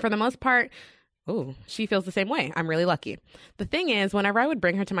 And for the most part, she feels the same way. I'm really lucky. The thing is, whenever I would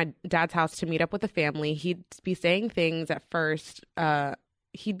bring her to my dad's house to meet up with the family, he'd be saying things at first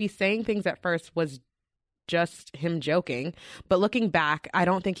was just him joking. But looking back, I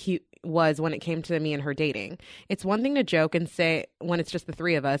don't think he was when it came to me and her dating. It's one thing to joke and say when it's just the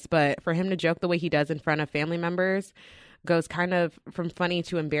three of us, but for him to joke the way he does in front of family members goes kind of from funny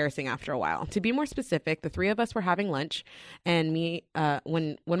to embarrassing after a while. To be more specific, the three of us were having lunch, and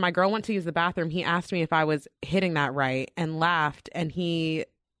when my girl went to use the bathroom, he asked me if I was hitting that right and laughed, that he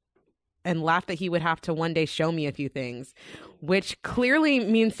would have to one day show me a few things, which clearly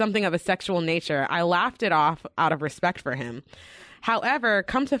means something of a sexual nature. I laughed it off out of respect for him. However,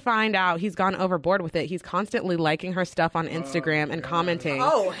 come to find out, he's gone overboard with it. He's constantly liking her stuff on Instagram and commenting.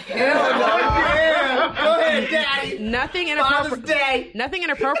 Oh, hell no. Yeah. Go ahead, Daddy. Nothing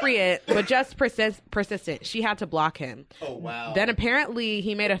inappropriate, but just persistent. She had to block him. Oh, wow. Then apparently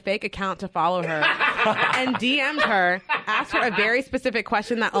he made a fake account to follow her and DM'd her, asked her a very specific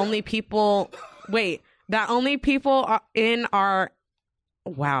question that only people in our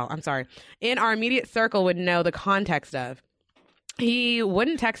immediate circle would know the context of. He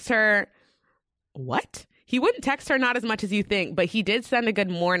wouldn't text her. What? He wouldn't text her not as much as you think, but he did send a good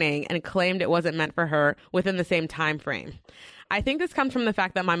morning and claimed it wasn't meant for her within the same time frame. I think this comes from the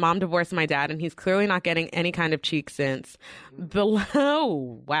fact that my mom divorced my dad, and he's clearly not getting any kind of cheek since. The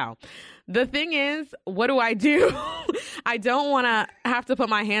thing is, what do? I don't want to have to put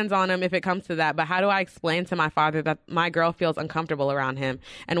my hands on him if it comes to that, but how do I explain to my father that my girl feels uncomfortable around him?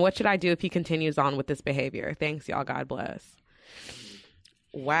 And what should I do if he continues on with this behavior? Thanks, y'all. God bless.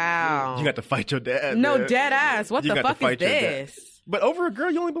 Wow. You got to fight your dad. No, man. dead ass. What the fuck is this? But over a girl,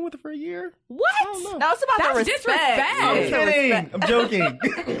 you only been with her for a year? What? No, it's about That's the respect. disrespect. I'm joking.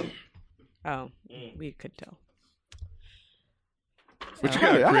 Oh, we could tell. But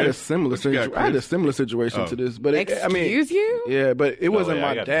I had a similar situation to this, but excuse you? Yeah, but it wasn't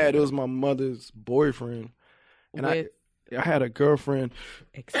my dad; it was my mother's boyfriend, and I had a girlfriend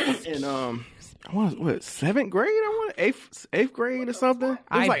in I want 7th grade. I want 8th grade or something. It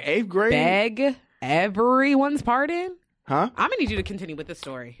was like 8th grade. Beg everyone's pardon. Huh? I'm gonna need you to continue with the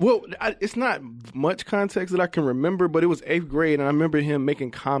story. Well, it's not much context that I can remember, but it was 8th grade, and I remember him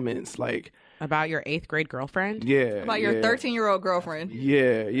making comments like about your 8th grade girlfriend. Yeah, about your 13-year-old girlfriend.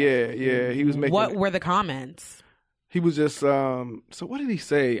 Yeah. He was making. What were the comments? He was just so what did he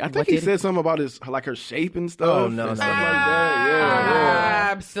say? I think he said something about her shape and stuff. Oh no, stuff like that. Yeah.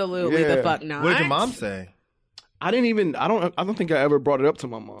 Absolutely the fuck not. What did your mom say? I don't think I ever brought it up to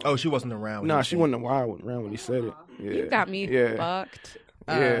my mom. Oh, she wasn't around. Nah, she wasn't around when he said it. Yeah. You got me fucked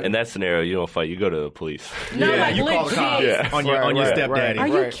In that scenario, you don't fight. You go to the police. No, like you call the cops on your stepdaddy. Are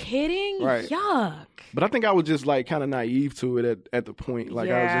you kidding? Right. Yuck. But I think I was just like kind of naive to it at the point. Like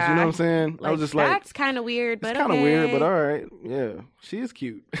I was just, you know what I'm saying? Like, I was just like, that's kind of weird, but it's kind of weird, but all right, yeah, she is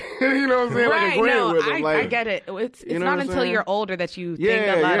cute. You know what I'm saying? Right, like agreeing with him. I get it. It's not until you're older that you think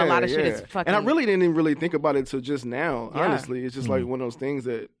a lot of shit is fucking. And I really didn't even really think about it until just now. Honestly, it's just like one of those things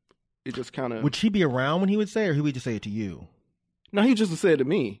that it just kind of. Would she be around when he would say, or he would just say it to you? No, he just said it to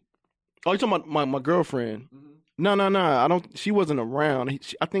me. Oh, you talking about my girlfriend? No. I don't. She wasn't around.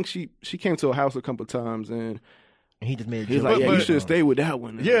 I think she came to a house a couple of times and. He just made. He's like, you should have stayed with that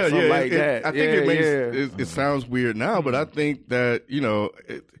one. Yeah, like that. I think it makes it sounds weird now, but I think that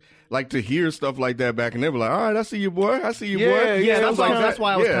like to hear stuff like that back in there, like, all right, I see you, boy. I see you, boy. Yeah, that's why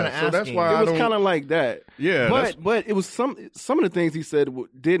I was kind of asking. So that's why it was kind of like that. Yeah, but it was some of the things he said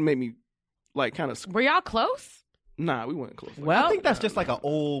did make me like kind of. Were y'all close? Nah, we weren't close. Well, I think that's just like an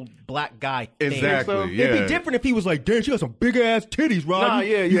old black guy thing. Exactly. So, yeah. It'd be different if he was like, "Damn, she got some big ass titties, Rod." Nah,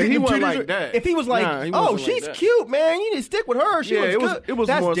 yeah. He wasn't like that. If he was like, "Oh, she's cute, man. You need to stick with her. She looks good." It was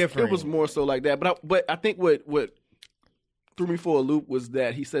that's more different. It was more so like that. But I think what threw me for a loop was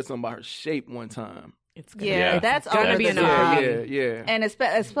that he said something about her shape one time. It's that's gonna be annoying. Yeah. And it's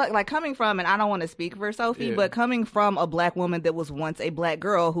like coming from, and I don't want to speak for Sophie, but coming from a black woman that was once a black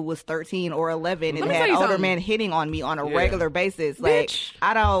girl who was 13 or 11 and had older men hitting on me on a regular basis. Like, bitch.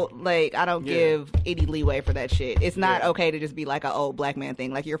 I don't give any leeway for that shit. It's not okay to just be like an old black man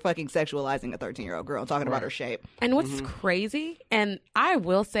thing. Like, you're fucking sexualizing a 13-year-old girl, talking about her shape. And what's crazy, and I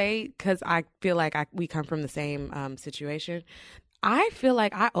will say, because I feel like we come from the same situation, I feel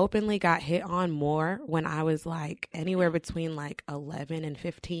like I openly got hit on more when I was like anywhere between like 11 and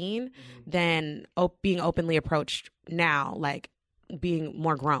 15 than being openly approached now, like being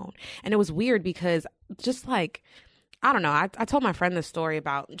more grown. And it was weird because just like, I don't know, I told my friend this story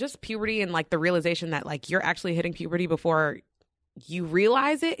about just puberty and like the realization that like you're actually hitting puberty before you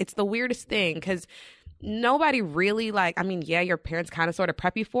realize it. It's the weirdest thing because nobody really like, I mean, yeah, your parents kind of sort of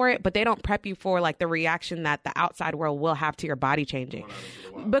prep you for it, but they don't prep you for like the reaction that the outside world will have to your body changing.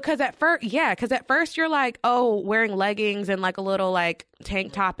 Because at first you're like, oh, wearing leggings and like a little like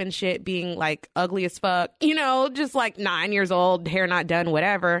tank top and shit, being like ugly as fuck, just like 9 years old, hair not done,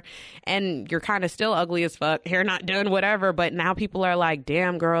 whatever. And you're kind of still ugly as fuck, hair not done, whatever. But now people are like,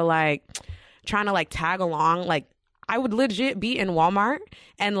 damn girl, like trying to like tag along. Like I would legit be in Walmart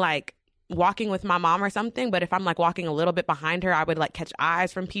and like walking with my mom or something, but if I'm like walking a little bit behind her, I would like catch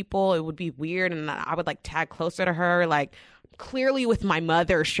eyes from people. It would be weird, and I would like tag closer to her, like clearly with my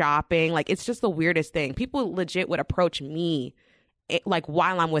mother shopping. Like it's just the weirdest thing. People legit would approach me like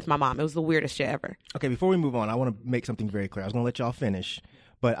while I'm with my mom. It was the weirdest shit ever. Okay, before we move on, I want to make something very clear. I was going to let y'all finish,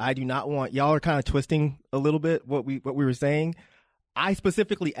 but I do not want y'all are kind of twisting a little bit what we were saying. I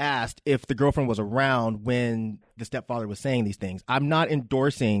specifically asked if the girlfriend was around when the stepfather was saying these things. I'm not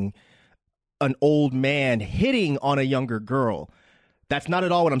endorsing an old man hitting on a younger girl. That's not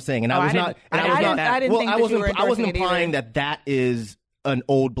at all what I'm saying. And I wasn't implying that is an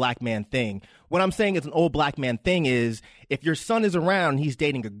old black man thing. What I'm saying is an old black man thing is if your son is around and he's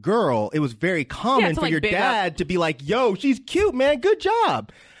dating a girl, it was very common for your dad to be like, yo, she's cute, man. Good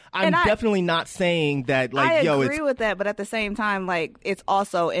job. I'm definitely not saying that, like, I agree with that, but at the same time, like, it's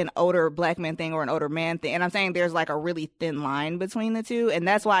also an older black man thing or an older man thing. And I'm saying there's, like, a really thin line between the two. And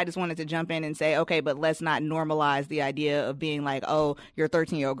that's why I just wanted to jump in and say, okay, but let's not normalize the idea of being like, oh, your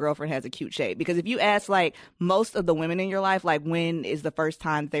 13-year-old girlfriend has a cute shape. Because if you ask, like, most of the women in your life, like, when is the first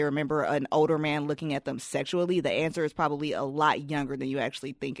time they remember an older man looking at them sexually, the answer is probably a lot younger than you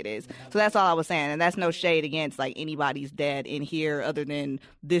actually think it is. So that's all I was saying. And that's no shade against, like, anybody's dad in here other than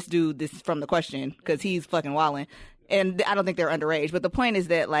this dude, this is from the question, because he's fucking wilding. And I don't think they're underage. But the point is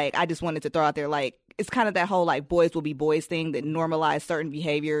that, like, I just wanted to throw out there, like, it's kind of that whole, like, boys will be boys thing that normalize certain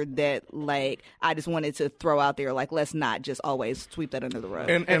behavior that, like, I just wanted to throw out there, like, let's not just always sweep that under the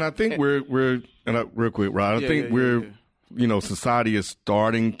rug. And I think we're real quick, Rod, I think society is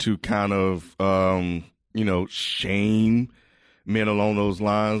starting to kind of, shame men along those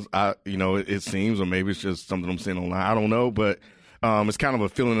lines. It seems, or maybe it's just something I'm seeing online. I don't know, but it's kind of a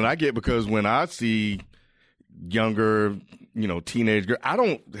feeling that I get because when I see younger, teenage girl, I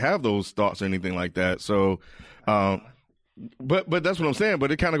don't have those thoughts or anything like that. So, but that's what I'm saying.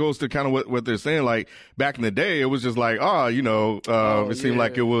 But it kind of goes to kind of what they're saying. Like back in the day, it was just like, it seemed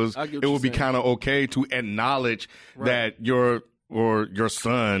like it would be kind of okay to acknowledge that your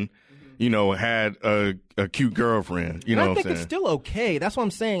son, had a cute girlfriend. I think it's still okay. That's what I'm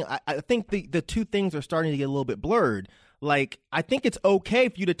saying. I think the two things are starting to get a little bit blurred. Like, I think it's okay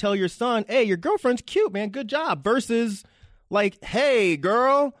for you to tell your son, hey, your girlfriend's cute, man, good job, versus, Like, hey,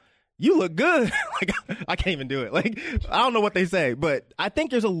 girl, you look good. Like, I can't even do it. Like, I don't know what they say, but I think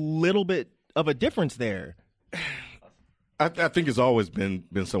there's a little bit of a difference there. I think it's always been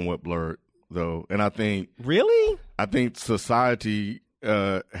somewhat blurred, though, and I think society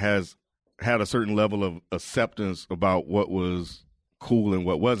has had a certain level of acceptance about what was cool and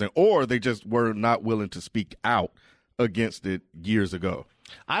what wasn't, or they just were not willing to speak out against it years ago.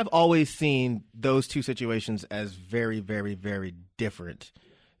 I've always seen those two situations as very, very, very different.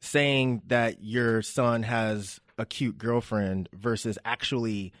 Saying that your son has a cute girlfriend versus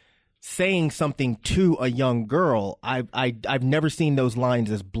actually saying something to a young girl. I've never seen those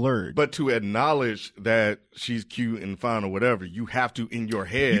lines as blurred. But to acknowledge that she's cute and fine or whatever, you have to in your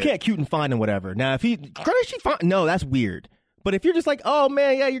head. You can't cute and fine and whatever. Now, if she fine, no, that's weird. But if you're just like, oh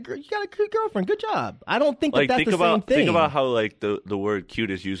man, yeah, you got a cute girlfriend, good job. I don't think that's the same thing. Think about how like the word cute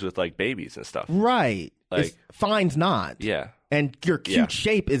is used with like babies and stuff. Right. Like fine's not. Yeah. And your cute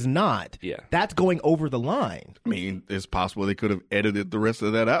shape is not. Yeah. That's going over the line. I mean, it's possible they could have edited the rest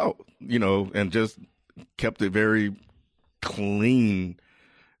of that out, and just kept it very clean.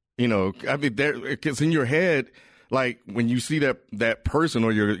 I mean, it's in your head, like when you see that person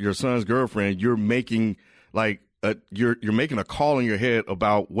or your son's girlfriend, you're making like you're making a call in your head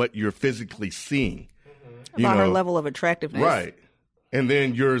about what you're physically seeing. About her level of attractiveness. Right. And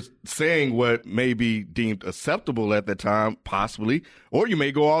then you're saying what may be deemed acceptable at the time, possibly, or you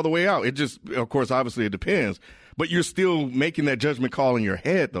may go all the way out. It just, of course, obviously it depends. But you're still making that judgment call in your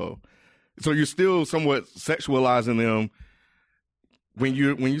head, though. So you're still somewhat sexualizing them when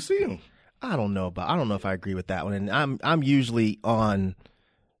you see them. I don't know if I agree with that one. And I'm usually on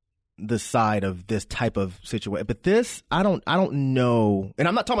the side of this type of situation, but this I don't know, and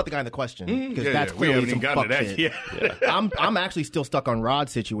I'm not talking about the guy in the question because that's clearly some fuck shit. Yeah. I'm actually still stuck on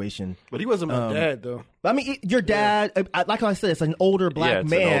Rod's situation, but he wasn't my dad though. I mean, your dad, like I said, it's an older black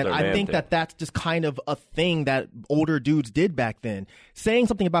man. I think that's just kind of a thing that older dudes did back then. Saying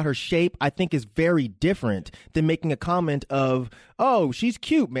something about her shape, I think, is very different than making a comment of, "Oh, she's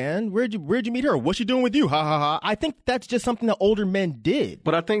cute, man. Where'd you meet her? What's she doing with you? Ha ha ha." I think that's just something that older men did.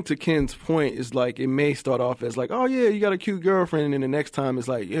 But I think to Ken's point is like it may start off as like, "Oh yeah, you got a cute girlfriend," and then the next time it's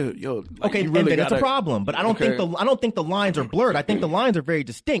like, "Yo, like, okay," and then it's a problem. But I don't think the lines are blurred. I think the lines are very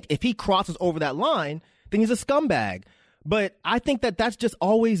distinct. If he crosses over that line, then he's a scumbag. But I think that's just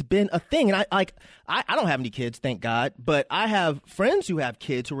always been a thing. And I don't have any kids, thank God. But I have friends who have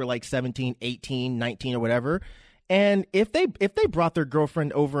kids who are like 17, 18, 19 or whatever. And if they brought their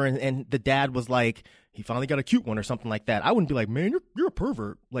girlfriend over and the dad was like, he finally got a cute one or something like that, I wouldn't be like, man, you're a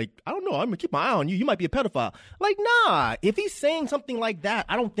pervert. Like, I don't know. I'm going to keep my eye on you. You might be a pedophile. Like, nah. If he's saying something like that,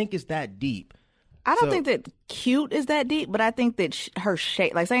 I don't think it's that deep. I don't think that cute is that deep, but I think that her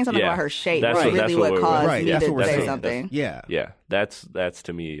shape, like saying something about her shape, is really what caused me to say something. Yeah. That's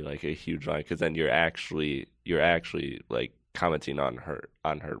to me like a huge line because then you're actually like commenting on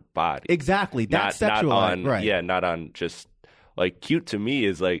her body. Exactly. That's sexual, right? Yeah, not on just. Like cute to me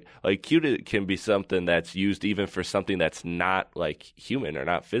is like cute it can be something that's used even for something that's not like human or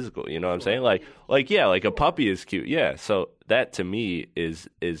not physical. You know what I'm saying? Like a puppy is cute. Yeah. So that to me is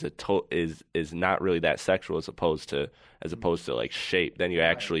not really that sexual as opposed to like shape. Then you're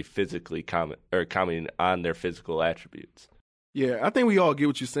actually physically commenting on their physical attributes. Yeah, I think we all get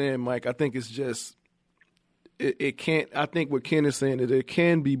what you're saying, Mike. I think it's just it can't. I think what Ken is saying is it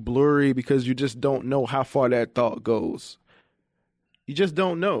can be blurry because you just don't know how far that thought goes. You just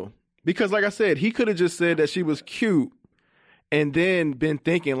don't know. Because like I said, he could have just said that she was cute and then been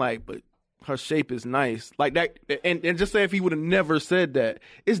thinking like, but her shape is nice. Like that. And just say if he would have never said that,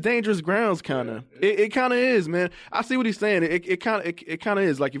 it's dangerous grounds kind of. It kind of is, man. I see what he's saying. It kind of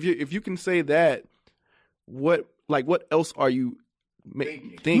is. Like if you can say that, what else are you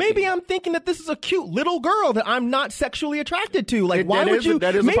thinking? Maybe I'm thinking that this is a cute little girl that I'm not sexually attracted to. Like, why would you?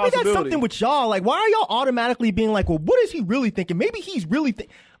 That is maybe a possibility. That's something with y'all. Like, why are y'all automatically being like, well, what is he really thinking? Maybe he's really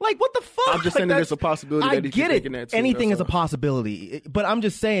like, what the fuck? I'm just saying that there's a possibility that he's thinking that too. Anything is a possibility. But I'm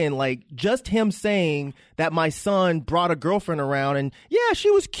just saying, like, just him saying that my son brought a girlfriend around and yeah, she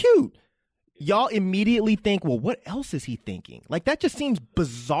was cute. Y'all immediately think, well, what else is he thinking? Like, that just seems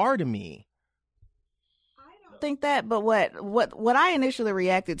bizarre to me. Think that, but what I initially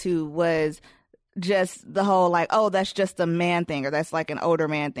reacted to was just the whole like, oh, that's just a man thing or that's like an older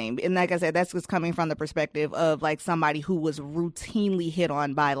man thing. And like I said, that's just coming from the perspective of like somebody who was routinely hit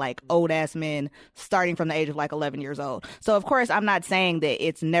on by like old ass men starting from the age of like 11 years old. So of course I'm not saying that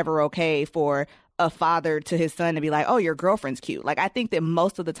it's never okay for a father to his son to be like, oh, your girlfriend's cute. Like, I think that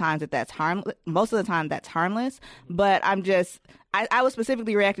most of the time that's harmless, but I'm just, I was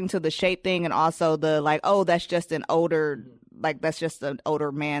specifically reacting to the shape thing and also the like, oh, that's just an older like that's just an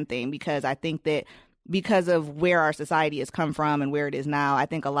older man thing, because I think that because of where our society has come from and where it is now, I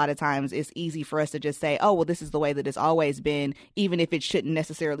think a lot of times it's easy for us to just say, oh, well, this is the way that it's always been, even if it shouldn't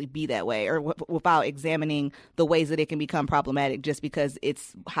necessarily be that way, or without examining the ways that it can become problematic just because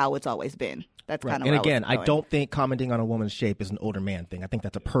it's how it's always been. That's kind of And again, I don't think commenting on a woman's shape is an older man thing. I think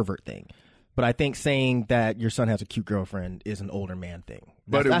that's a pervert thing. But I think saying that your son has a cute girlfriend is an older man thing.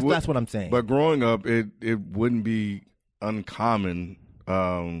 That's what I'm saying. But growing up, it wouldn't be uncommon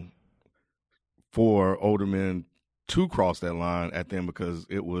for older men to cross that line at them because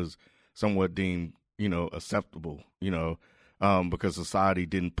it was somewhat deemed, acceptable, because society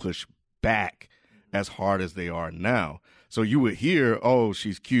didn't push back as hard as they are now. So you would hear, oh,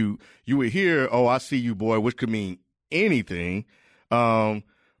 she's cute. You would hear, oh, I see you, boy, which could mean anything.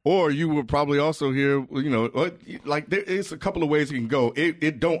 Or you would probably also hear, like it's a couple of ways it can go.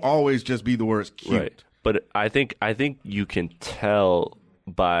 It don't always just be the words cute. Right. But I think you can tell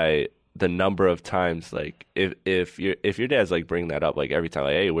by the number of times, like if your dad's like bringing that up like every time,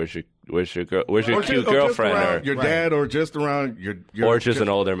 like, hey, where's your cute girlfriend, or your dad, or just around your or just an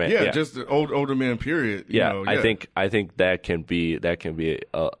older man, just an older man, period. I think that can be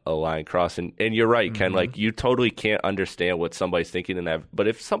a line cross, and you're right, Ken. Like, you totally can't understand what somebody's thinking in that, but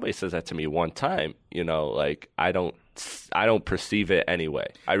if somebody says that to me one time, like I don't perceive it anyway.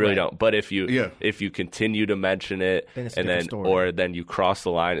 I really don't. But if you continue to mention it, then you cross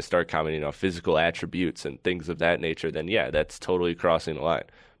the line and start commenting on physical attributes and things of that nature, then that's totally crossing the line.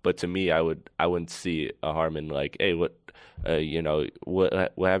 But to me, I wouldn't see a harm in, like, hey, what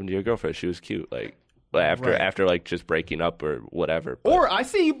happened to your girlfriend? She was cute, like after like just breaking up or whatever. But, or I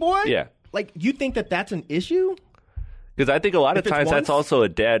see you, boy. Yeah, like, you think that's an issue? Because I think a lot of times that's also a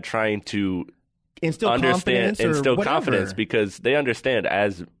dad trying to instill confidence because they understand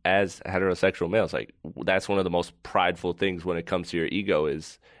as heterosexual males, like, that's one of the most prideful things when it comes to your ego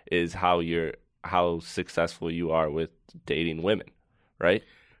is how successful you are with dating women, right?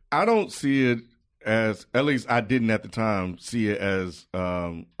 I don't see it as, at least I didn't at the time, see it as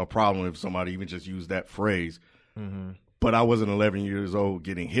a problem if somebody even just used that phrase. Mm-hmm. But I wasn't 11 years old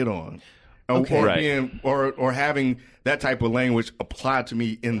getting hit on. Or having that type of language applied to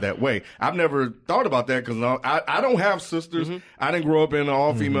me in that way. I've never thought about that because I don't have sisters. Mm-hmm. I didn't grow up in an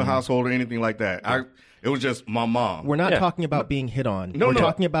all-female household or anything like that. It was just my mom. We're not talking about being hit on. We're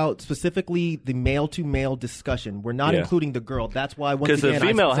talking about specifically the male-to-male discussion. We're not including the girl. That's why, once again, because the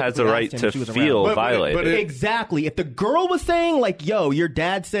female has a right to feel violated. Exactly. If the girl was saying, like, yo, your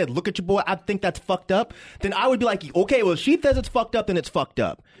dad said, look at your boy, I think that's fucked up, then I would be like, okay, well, if she says it's fucked up, then it's fucked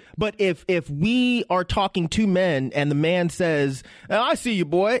up. But if we are talking to men and the man says, I see you,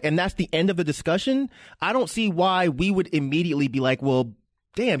 boy, and that's the end of the discussion, I don't see why we would immediately be like, well,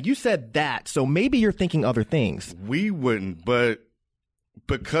 damn, you said that, so maybe you're thinking other things. We wouldn't, but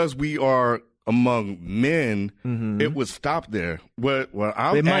because we are among men, it would stop there. What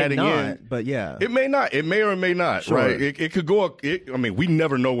I'm adding in, but yeah, it may not. It may or may not. Sure. Right? It could go. I mean, we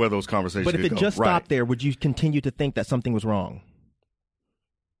never know where those conversations. But if it just stopped there, would you continue to think that something was wrong?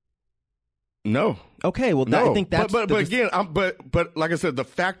 No. Okay. Well, no. I think that's. But again, but like I said, the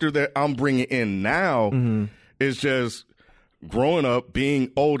factor that I'm bringing in now is just growing up,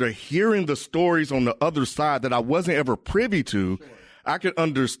 being older, hearing the stories on the other side that I wasn't ever privy to. Sure. I could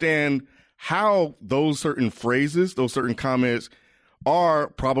understand how those certain phrases, those certain comments are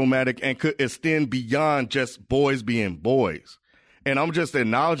problematic and could extend beyond just boys being boys. And I'm just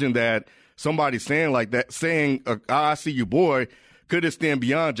acknowledging that somebody saying like that, saying, I see you, boy, could extend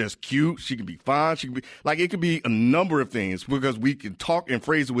beyond just cute. She could be fine. She could be like, it could be a number of things because we can talk and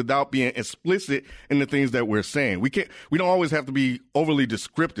phrase it without being explicit in the things that we're saying. We don't always have to be overly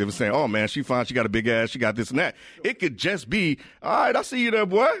descriptive and saying, oh man, she fine. She got a big ass. She got this and that. It could just be, all right, I see you there,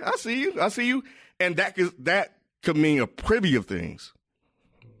 boy. I see you. And that could mean a privy of things.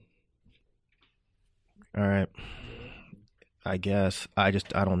 All right. I guess I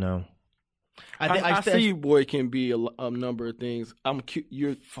don't know. I see you, boy, can be a number of things. I'm cute.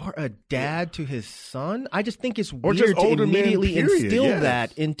 You're for a dad to his son. I just think it's weird to immediately instill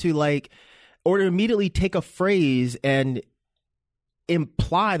that into or to immediately take a phrase and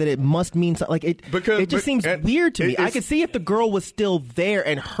imply that it must mean something. Like it just seems weird to me. I could see if the girl was still there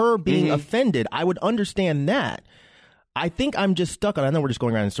and her being offended, I would understand that. I think I'm just stuck on. I know we're just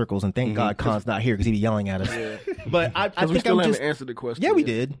going around in circles, and thank God Khan's not here because he'd be yelling at us. Yeah. But I think we still haven't answered the question. Yeah, we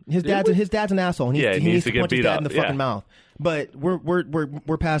did. His dad's an asshole. He needs to punch his dad in the fucking mouth. But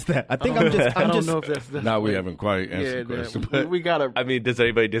we're past that. I think I don't know if that's. No, we haven't quite answered the question. But we gotta. I mean, does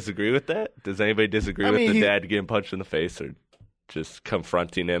anybody disagree with that? Does anybody disagree with the dad getting punched in the face or just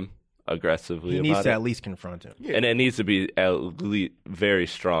confronting him aggressively. He needs about to it. at least confront him, and it needs to be at least very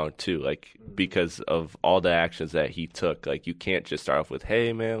strong too, like because of all the actions that he took. Like you can't just start off with,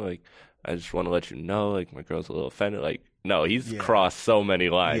 "Hey man, like I just want to let you know, like my girl's a little offended." Like no, he's crossed so many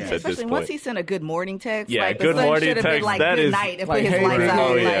lines at this Especially point. once he sent a good morning text. Yeah, like, good the sun morning should have text. Been like That good is night and like, put his hey, lights big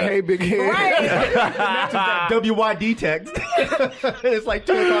out. head. Like, Hey, big head. right. WYD text. It's like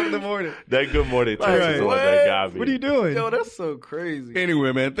 2:00 in the morning. That good morning text is the one that got me. What are you doing? Yo, that's so crazy.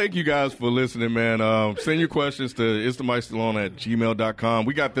 Anyway, man, thank you guys for listening, man. Send your questions to isthemicstallone@gmail.com.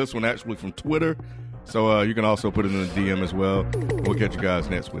 We got this one actually from Twitter, so you can also put it in the DM as well. We'll catch you guys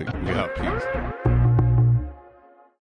next week. We out. Peace.